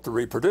difficult to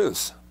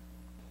reproduce.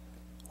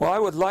 Well, I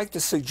would like to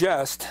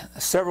suggest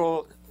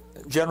several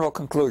general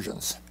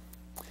conclusions.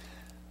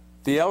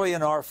 The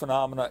LENR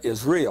phenomena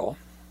is real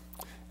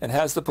and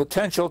has the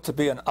potential to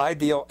be an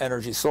ideal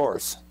energy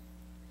source.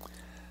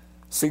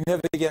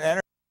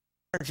 Significant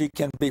energy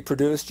can be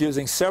produced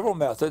using several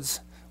methods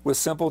with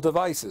simple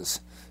devices,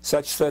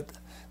 such that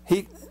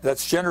heat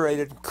that's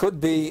generated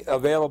could be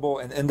available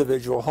in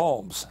individual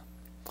homes.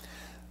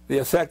 The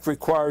effect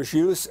requires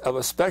use of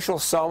a special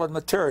solid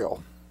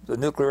material, the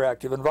nuclear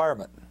active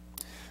environment,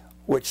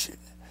 which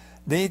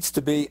needs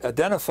to be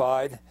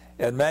identified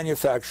and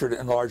manufactured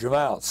in large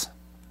amounts.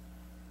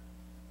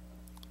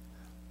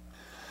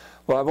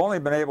 Well, I've only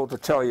been able to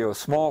tell you a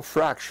small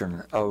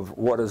fraction of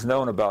what is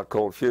known about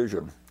cold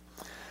fusion.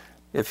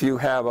 If you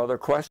have other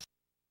questions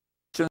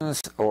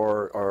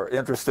or are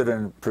interested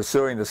in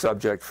pursuing the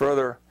subject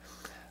further,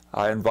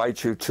 I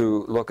invite you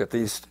to look at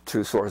these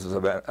 2 sources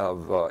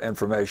of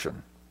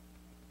information.